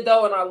pops did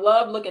though, and I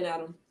love looking at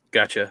them.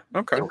 Gotcha.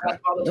 Okay. All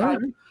the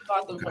time.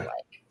 Bought them for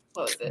what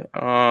was it?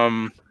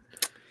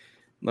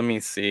 Let me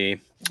see.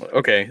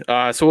 Okay.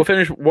 So we'll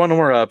finish one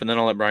more up, and then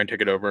I'll let Brian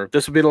take it over.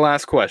 This will be the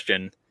last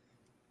question.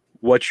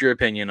 What's your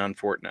opinion on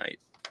Fortnite?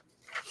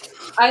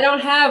 I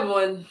don't have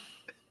one.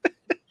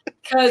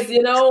 Because,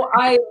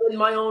 I'm in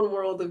my own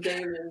world of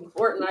gaming.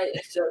 Fortnite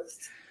is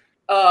just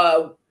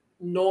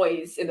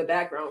noise in the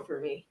background for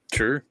me.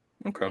 Sure.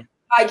 Okay.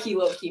 High key,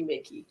 low key,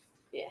 mid key.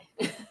 Yeah.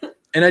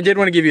 And I did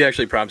want to give you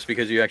actually props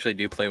because you actually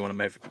do play my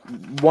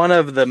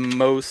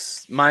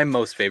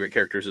most favorite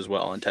characters as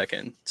well in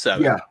Tekken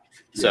 7. Yeah.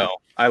 So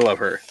I love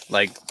her.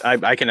 Like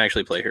I can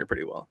actually play her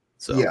pretty well.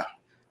 So yeah.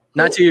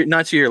 Not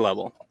to your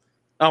level.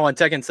 Oh, on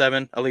Tekken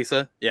 7,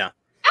 Elisa? Yeah.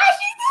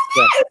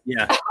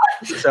 Yeah.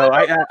 So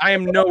I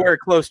am nowhere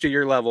close to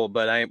your level,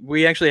 but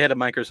we actually had a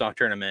Microsoft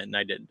tournament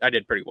and I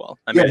did pretty well.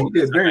 I made you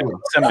did very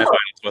well.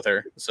 Semifinals with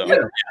her. So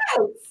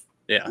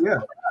yeah.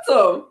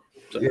 So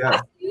yeah.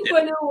 You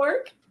put in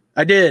work?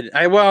 I did.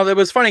 Well, it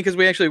was funny because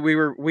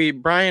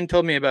Brian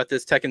told me about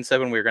this Tekken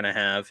 7 we were gonna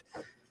have.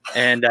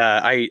 And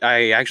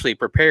I actually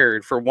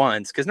prepared for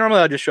once because normally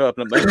I'll just show up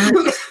and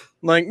I'm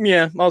like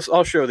yeah,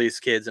 I'll show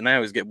these kids and I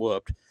always get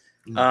whooped.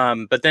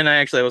 But then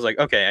I was like,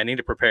 okay, I need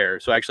to prepare.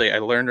 So actually I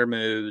learned her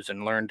moves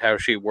and learned how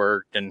she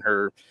worked and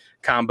her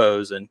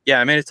combos. And yeah,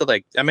 I made it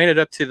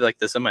up to the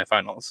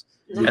semifinals.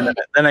 Mm-hmm. And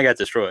then I got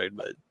destroyed,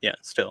 but yeah,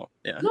 still.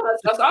 Yeah. No,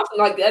 that's awesome.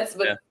 That's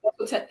what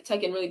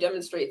Tekken really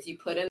demonstrates. You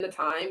put in the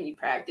time, you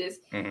practice,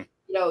 mm-hmm.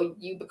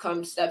 You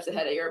become steps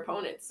ahead of your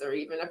opponents or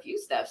even a few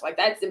steps. Like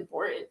that's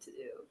important to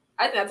do.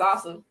 I think that's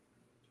awesome.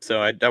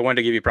 So I wanted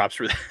to give you props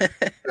for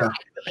that.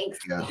 Thanks.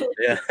 Yeah.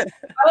 I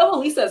love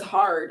Elisa's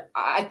hard.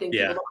 I think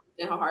yeah. people don't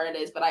understand how hard it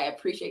is, but I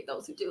appreciate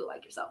those who do,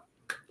 like yourself.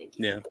 Thank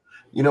you. Yeah.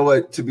 You know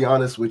what? To be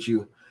honest with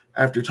you,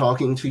 after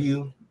talking to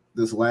you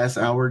this last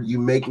hour, you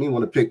make me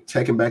want to pick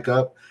Tekken back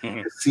up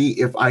and see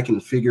if I can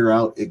figure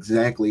out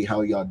exactly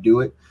how y'all do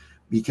it,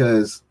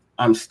 because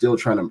I'm still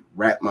trying to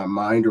wrap my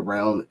mind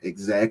around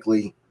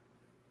exactly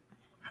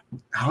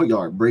how y'all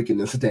are breaking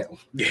this down.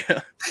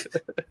 Yeah.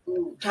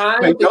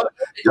 Like,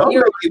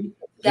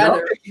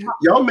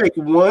 y'all make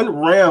one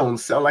round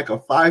sound like a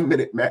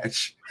 5-minute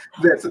match.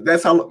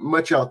 That's how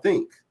much y'all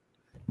think.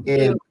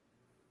 And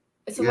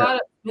it's a lot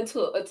of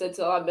mental. It's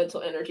a lot of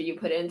mental energy you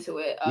put into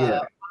it. One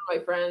of my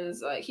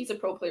friends, he's a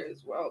pro player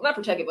as well. Not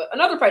for Tekken, but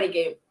another fighting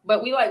game.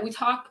 But we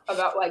talk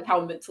about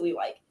how mentally you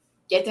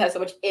have to have so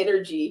much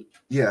energy.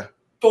 Yeah.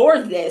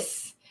 For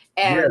this,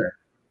 and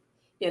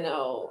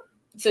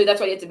so that's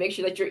why you have to make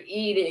sure that you're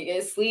eating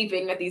and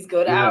sleeping at these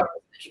good hours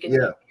that you can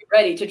get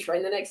ready to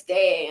train the next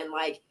day. And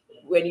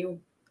when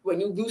you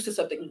lose to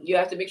something, you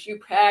have to make sure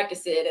you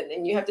practice it, and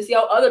then you have to see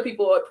how other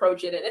people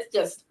approach it. And it's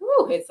just,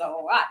 it's a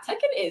lot.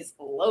 Tekken is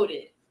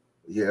loaded.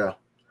 Yeah.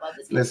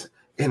 Listen,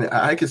 and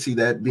I could see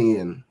that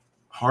being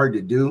hard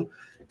to do.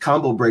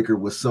 Combo Breaker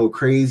was so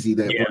crazy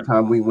that one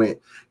time we went,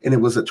 and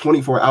it was a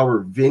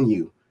 24-hour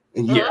venue,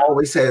 and you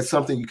always had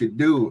something you could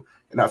do.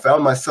 And I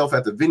found myself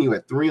at the venue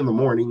at 3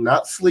 a.m,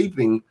 not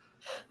sleeping,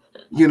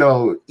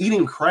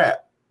 eating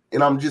crap,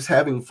 and I'm just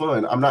having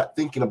fun. I'm not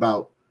thinking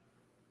about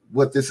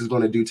what this is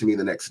going to do to me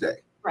the next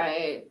day.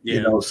 Right.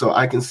 So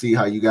I can see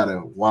how you got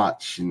to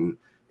watch and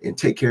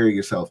take care of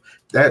yourself.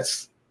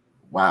 That's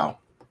wow.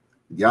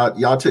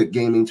 Y'all took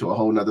gaming to a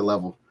whole nother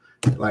level.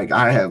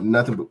 I have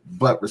nothing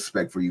but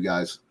respect for you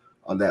guys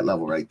on that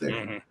level right there.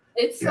 Mm-hmm.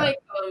 It's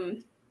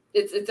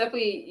it's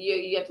definitely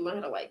you have to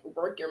learn how to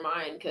work your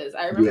mind, because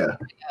I remember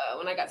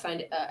when I got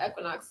signed to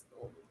Equinox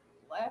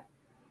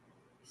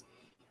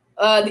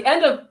the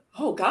end of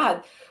what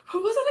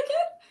was it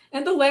again?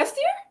 End of last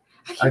year?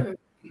 I can't remember.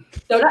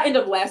 No, not end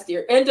of last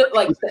year. End of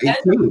the end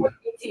of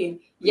 2018.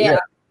 Yeah.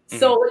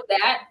 So with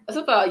that, it's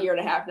about a year and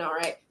a half now,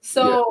 right?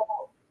 So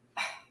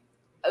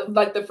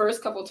the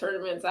first couple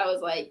tournaments, I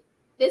was like,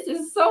 this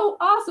is so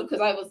awesome,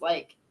 because I was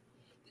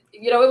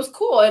it was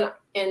cool and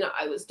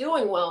I was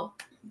doing well.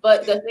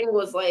 But the thing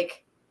was I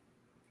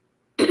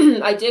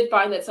did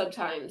find that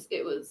sometimes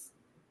it would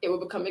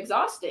become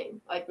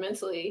exhausting,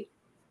 mentally,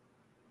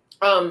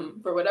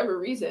 for whatever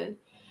reason.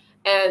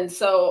 And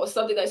so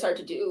something that I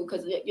started to do,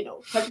 because, you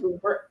know, technically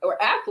we're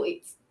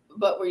athletes,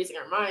 but we're using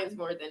our minds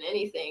more than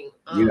anything.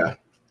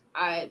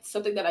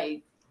 Something that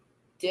I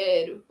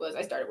did was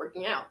I started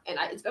working out, and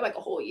it's been like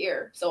a whole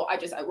year. So I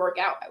work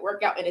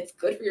out, and it's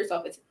good for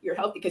yourself. You're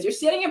healthy because you're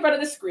sitting in front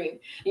of the screen,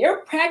 and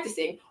you're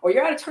practicing, or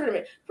you're at a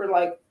tournament for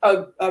like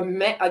a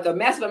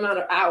massive amount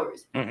of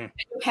hours. Mm-hmm. And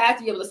you have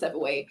to be able to step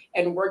away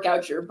and work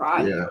out your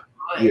body.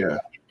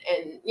 And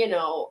you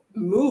know,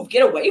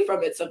 get away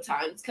from it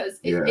sometimes, because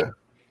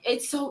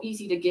it's so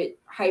easy to get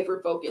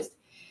hyper focused.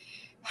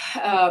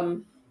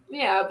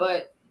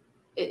 But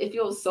it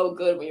feels so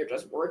good when you're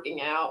just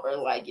working out, or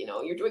like, you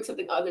know, you're doing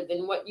something other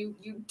than what you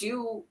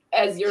do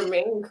as your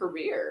main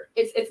career.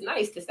 It's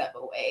nice to step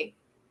away.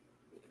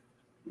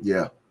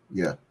 Yeah.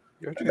 I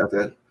got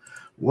that.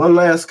 One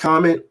last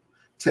comment.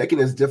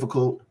 Tekken is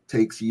difficult,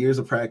 takes years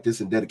of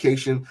practice and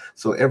dedication,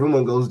 so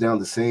everyone goes down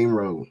the same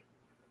road.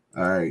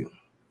 All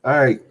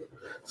right.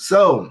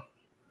 So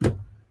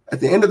at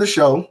the end of the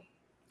show,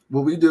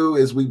 what we do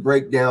is we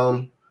break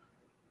down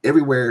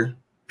everywhere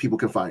people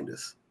can find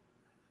us.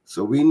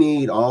 So we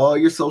need all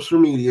your social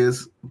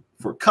medias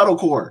for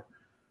Cuddlecore.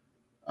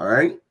 All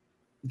right.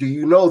 Do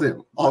you know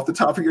them off the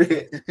top of your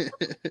head?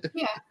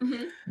 Yeah.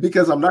 Mm-hmm.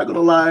 Because I'm not going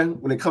to lie,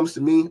 when it comes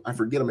to me, I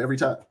forget them every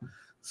time.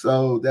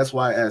 So that's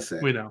why I asked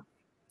that. We know.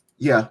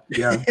 Yeah.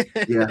 Yeah,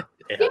 I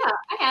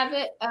have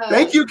it.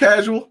 Thank you,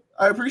 Casual.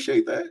 I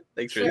appreciate that.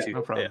 Thanks, Tracy.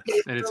 No problem.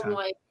 Anytime.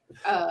 Like,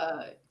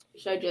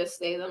 should I just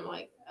say them?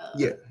 Like,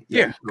 yeah.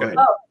 Go ahead.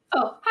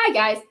 Oh, hi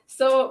guys.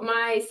 So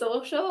my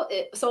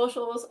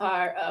socials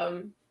are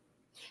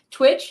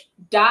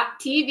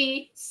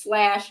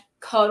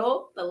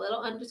twitch.tv/cuddle, the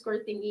little underscore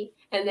thingy,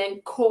 and then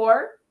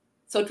core.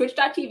 So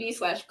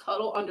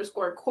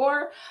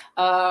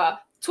twitch.tv/cuddle_core.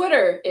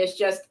 Twitter is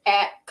just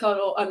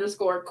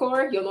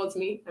 @cuddle_core. You'll know it's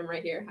me. I'm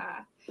right here.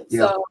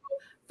 Yeah. So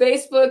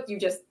Facebook, you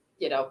just,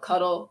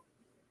 cuddlecore.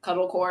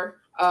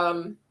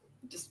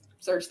 Just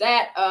search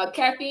that.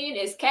 Caffeine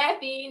is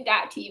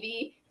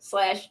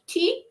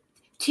caffeine.tv/T.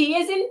 T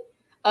as in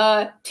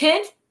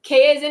tent,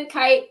 K as in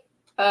kite,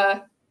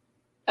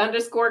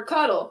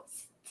 _cuddle.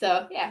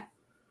 So yeah.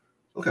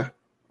 Okay.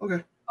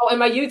 Oh, and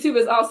my YouTube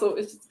is also,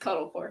 it's just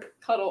cuddle_core.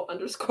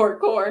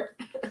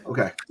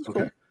 Okay.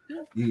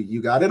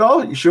 You got it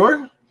all? You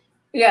sure?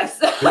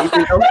 Yes.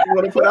 Anything else you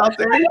want to put out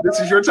there?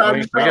 This is your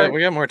time to shine. We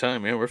got more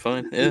time. Yeah, we're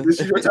fine. Yeah.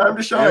 This is your time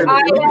to shine.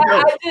 I did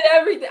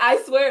everything.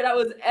 I swear that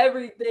was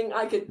everything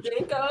I could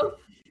think of.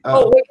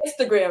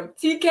 Instagram,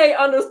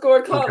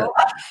 TK_cuddle.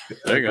 Okay.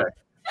 There you go.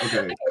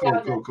 Okay.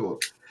 Cool.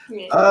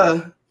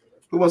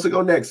 Who wants to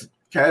go next?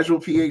 Casual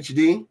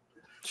PhD.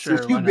 Sure.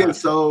 Since you've been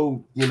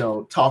so,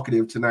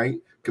 talkative tonight,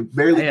 could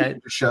barely get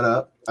you to shut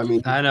up. I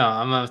mean, I know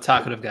I'm a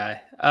talkative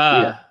guy.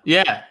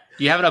 Yeah.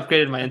 You haven't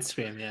upgraded my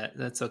Instagram yet.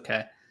 That's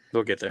okay.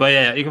 We'll get there. But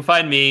yeah, you can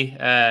find me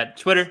at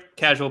Twitter,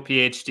 Casual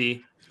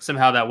PhD.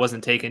 Somehow that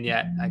wasn't taken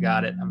yet. I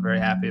got it. I'm very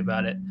happy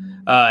about it.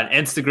 On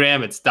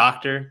Instagram, it's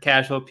Dr.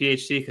 Casual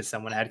PhD because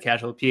someone had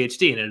Casual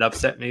PhD and it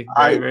upset me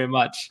very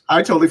much.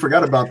 I totally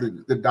forgot about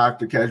the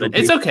Dr. Casual PhD.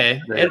 It's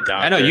okay.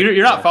 I know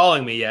you're not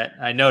following me yet.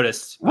 I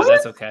noticed, but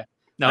that's okay.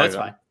 No, it's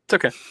fine. It's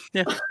okay.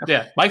 Yeah.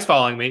 Yeah. Mike's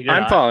following me.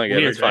 I'm following it.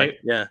 Weird, it's fine.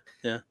 Right?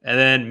 Yeah. And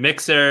then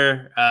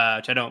Mixer,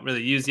 which I don't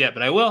really use yet,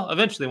 but I will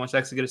eventually once I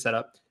actually get it set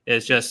up,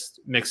 is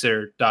just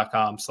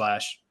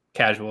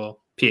mixer.com/casual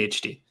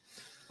PhD.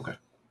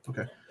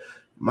 Okay.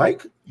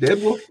 Mike,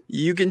 Deadwolf?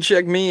 You can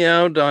check me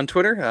out on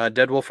Twitter,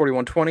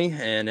 Deadwolf4120,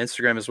 and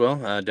Instagram as well,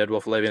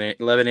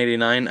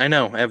 Deadwolf1189. I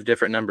know, I have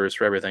different numbers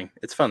for everything.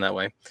 It's fun that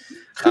way.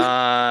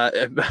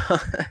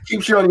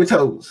 Keeps you on your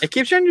toes. It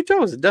keeps you on your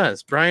toes. It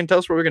does. Brian, tell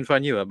us where we can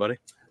find you at, buddy.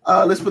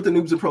 Let's put the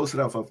Noobs and Pros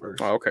stuff up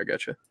first. Oh, okay,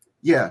 gotcha.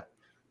 Yeah.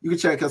 You can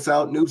check us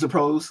out, Noobs and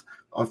Pros,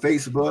 on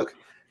Facebook,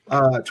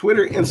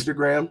 Twitter,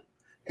 Instagram,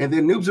 and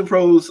then Noobs and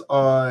Pros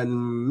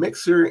on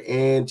Mixer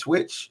and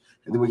Twitch,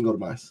 and then we can go to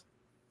mine.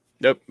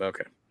 Nope.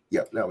 Okay.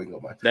 Yep. Now we can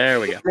go by. There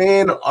we go.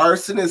 And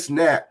Arsonist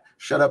Nap.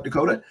 Shut up,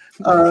 Dakota.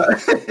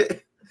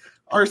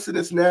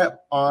 Arsonist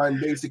Nap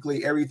on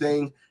basically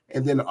everything,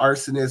 and then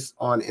Arsonist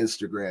on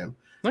Instagram.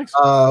 Nice.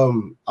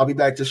 I'll be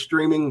back to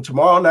streaming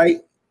tomorrow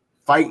night.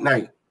 Fight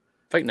night.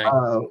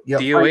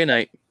 DOA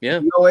night. Yeah.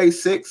 DOA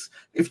 6.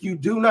 If you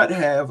do not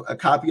have a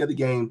copy of the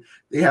game,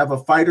 they have a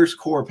Fighters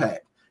Core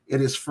Pack.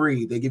 It is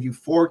free. They give you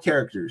 4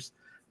 characters.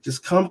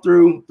 Just come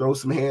through, throw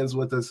some hands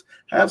with us,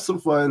 have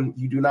some fun.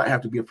 You do not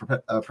have to be a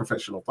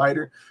professional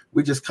fighter.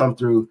 We just come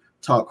through,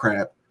 talk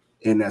crap,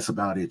 and that's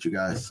about it, you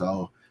guys.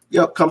 So,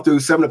 come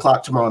through 7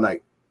 o'clock tomorrow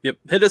night. Yep.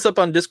 Hit us up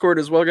on Discord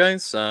as well,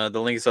 guys. The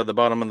link is at the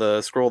bottom of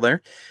the scroll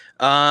there.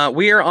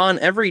 We are on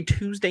every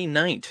Tuesday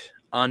night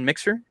on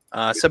Mixer,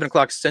 7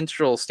 o'clock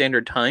Central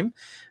Standard Time.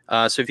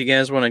 So if you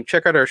guys want to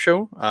check out our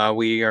show,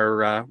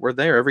 we're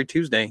there every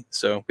Tuesday.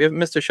 So we haven't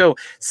missed a show.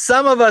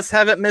 Some of us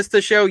haven't missed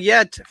a show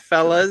yet,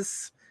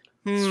 fellas.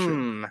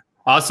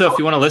 Also, if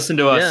you want to listen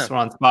to us, we're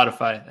on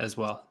Spotify as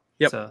well.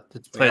 Yep. So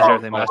it plays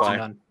everything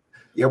Mastodon.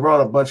 Yeah, we're on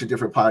a bunch of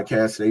different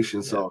podcast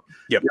stations. So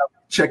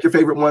check your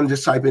favorite one.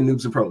 Just type in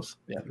Noobs and Pros.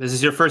 Yeah, this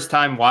is your first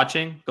time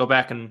watching. Go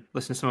back and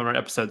listen to some of our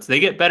episodes. They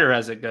get better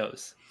as it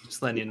goes.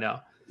 Just letting you know.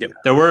 Yep.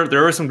 There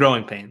were some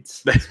growing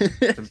pains,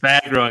 some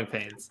bad growing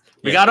pains.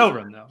 We got over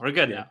them though. We're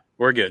good now.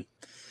 We're good.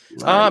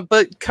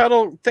 But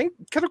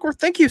Cuddlecore,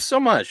 thank you so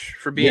much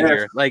for being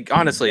here. Like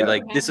honestly,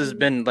 like this has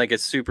been like a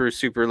super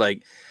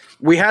like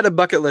we had a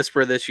bucket list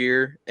for this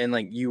year, and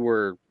like you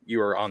were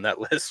on that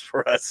list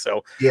for us.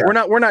 So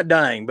we're not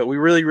dying, but we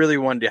really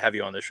wanted to have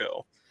you on the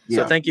show.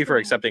 So thank you for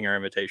accepting our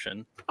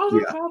invitation. Oh,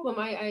 no problem.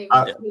 I'm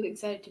really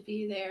excited to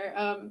be there.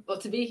 Well,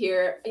 to be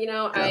here, you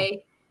know, I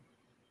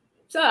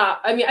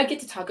mean, I get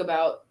to talk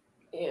about,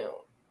 you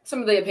know, some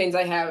of the opinions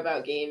I have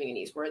about gaming and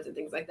esports and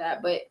things like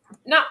that, but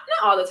not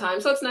all the time.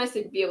 So it's nice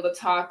to be able to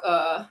talk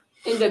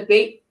and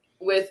debate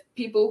with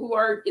people who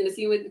are in the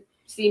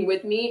scene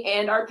with me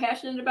and are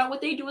passionate about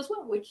what they do as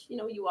well, which, you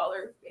know, you all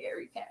are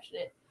very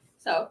passionate.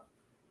 So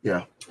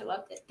I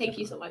loved it. Thank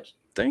you so much.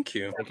 Thank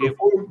you.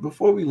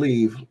 Before we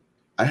leave,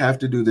 I have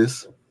to do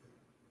this.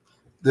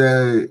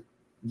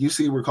 You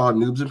see, we're called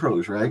Noobs and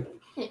Pros, right?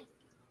 Yeah.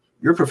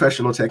 You're a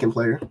professional Tekken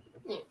player.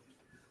 Yeah.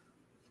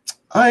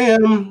 I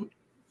am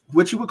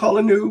what you would call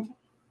a noob.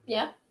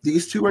 Yeah.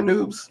 These two are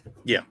noobs.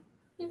 Yeah.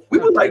 We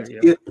would like to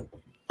get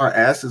our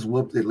asses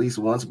whooped at least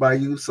once by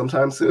you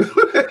sometime soon.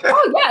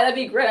 Oh yeah, that'd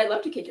be great. I'd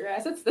love to kick your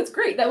ass. That's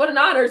great. What an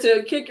honor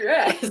to kick your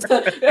ass.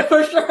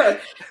 For sure.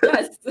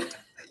 Yes.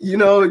 You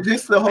know,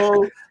 just the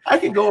whole, I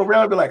can go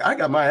around and be like, I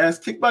got my ass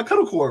kicked by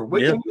Cuddlecore.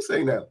 What can you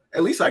say now?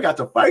 At least I got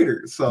to fight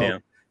her. So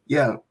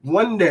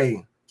one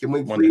day, can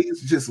we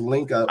please just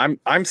link up?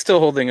 I'm still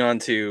holding on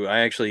to,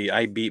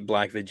 I beat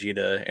Black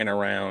Vegeta in a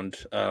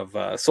round of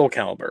Soul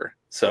Calibur.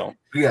 So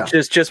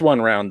just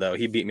one round though.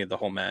 He beat me the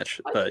whole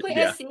match. But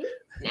nice.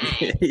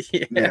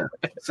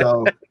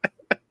 So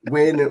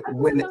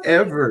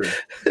whenever,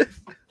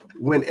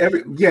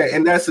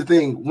 and that's the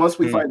thing. Once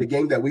we find a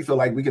game that we feel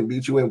like we can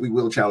beat you in, we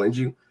will challenge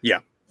you. Yeah.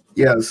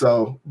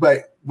 So,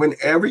 but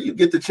whenever you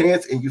get the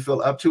chance and you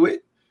feel up to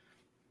it,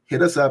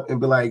 hit us up and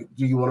be like,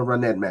 do you want to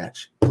run that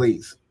match?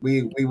 Please.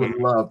 We would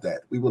love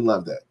that. We would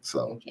love that.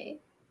 So,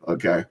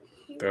 okay.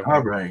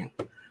 All right.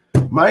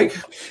 Mike.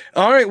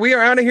 All right. We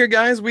are out of here,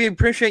 guys. We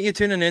appreciate you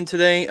tuning in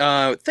today.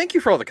 Thank you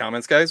for all the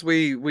comments, guys.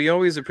 We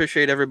always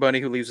appreciate everybody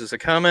who leaves us a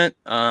comment.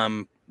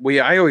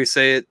 I always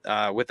say it,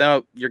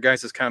 without your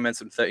guys'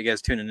 comments and without you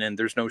guys tuning in,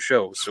 there's no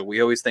show. So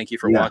we always thank you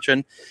for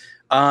watching.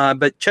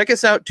 But check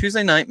us out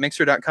Tuesday night,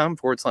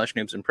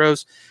 mixer.com/noobs and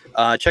pros.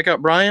 Check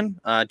out Brian.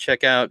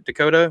 Check out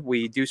Dakota.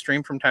 We do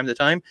stream from time to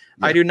time.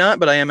 I do not,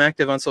 but I am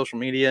active on social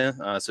media.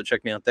 So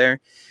check me out there.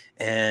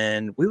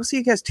 And we will see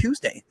you guys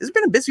Tuesday. This has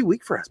been a busy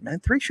week for us, man.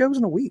 3 shows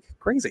in a week.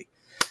 Crazy.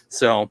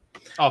 So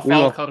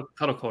follow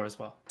Cuddlecore as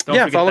well.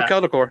 Follow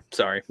Cuddlecore.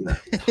 Sorry.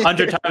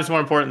 100 times more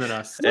important than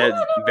us.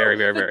 Very,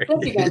 very, very.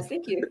 Thank you, guys.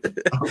 Thank you.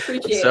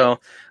 Appreciate it. So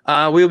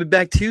we'll be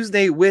back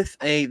Tuesday with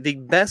the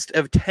best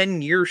of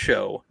 10-year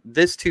show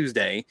this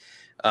Tuesday.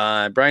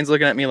 Brian's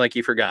looking at me like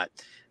he forgot.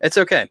 It's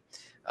okay.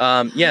 No.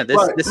 I was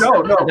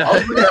looking at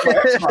my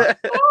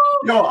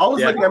Xbox. I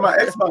was looking at my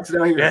Xbox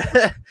down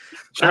here.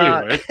 Sure you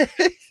would.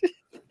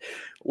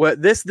 Well,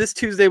 this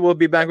Tuesday we'll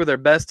be back with our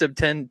best of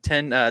 10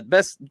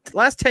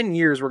 last 10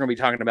 years. We're going to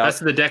be talking about best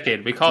of the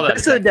decade. We call that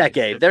best of the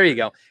decade. There you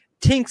go.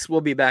 Tinks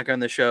will be back on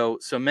the show,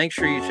 so make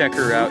sure you check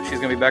her out. She's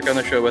going to be back on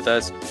the show with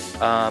us.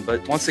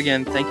 But once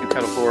again, thank you,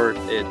 Cuddlecore.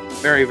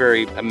 It's very,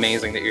 very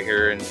amazing that you're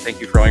here, and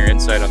thank you for all your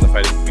insight on the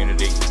fighting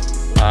community.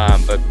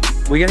 But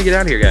we got to get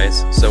out of here,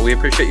 guys. So we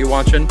appreciate you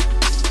watching,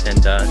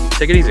 and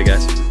take it easy,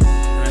 guys.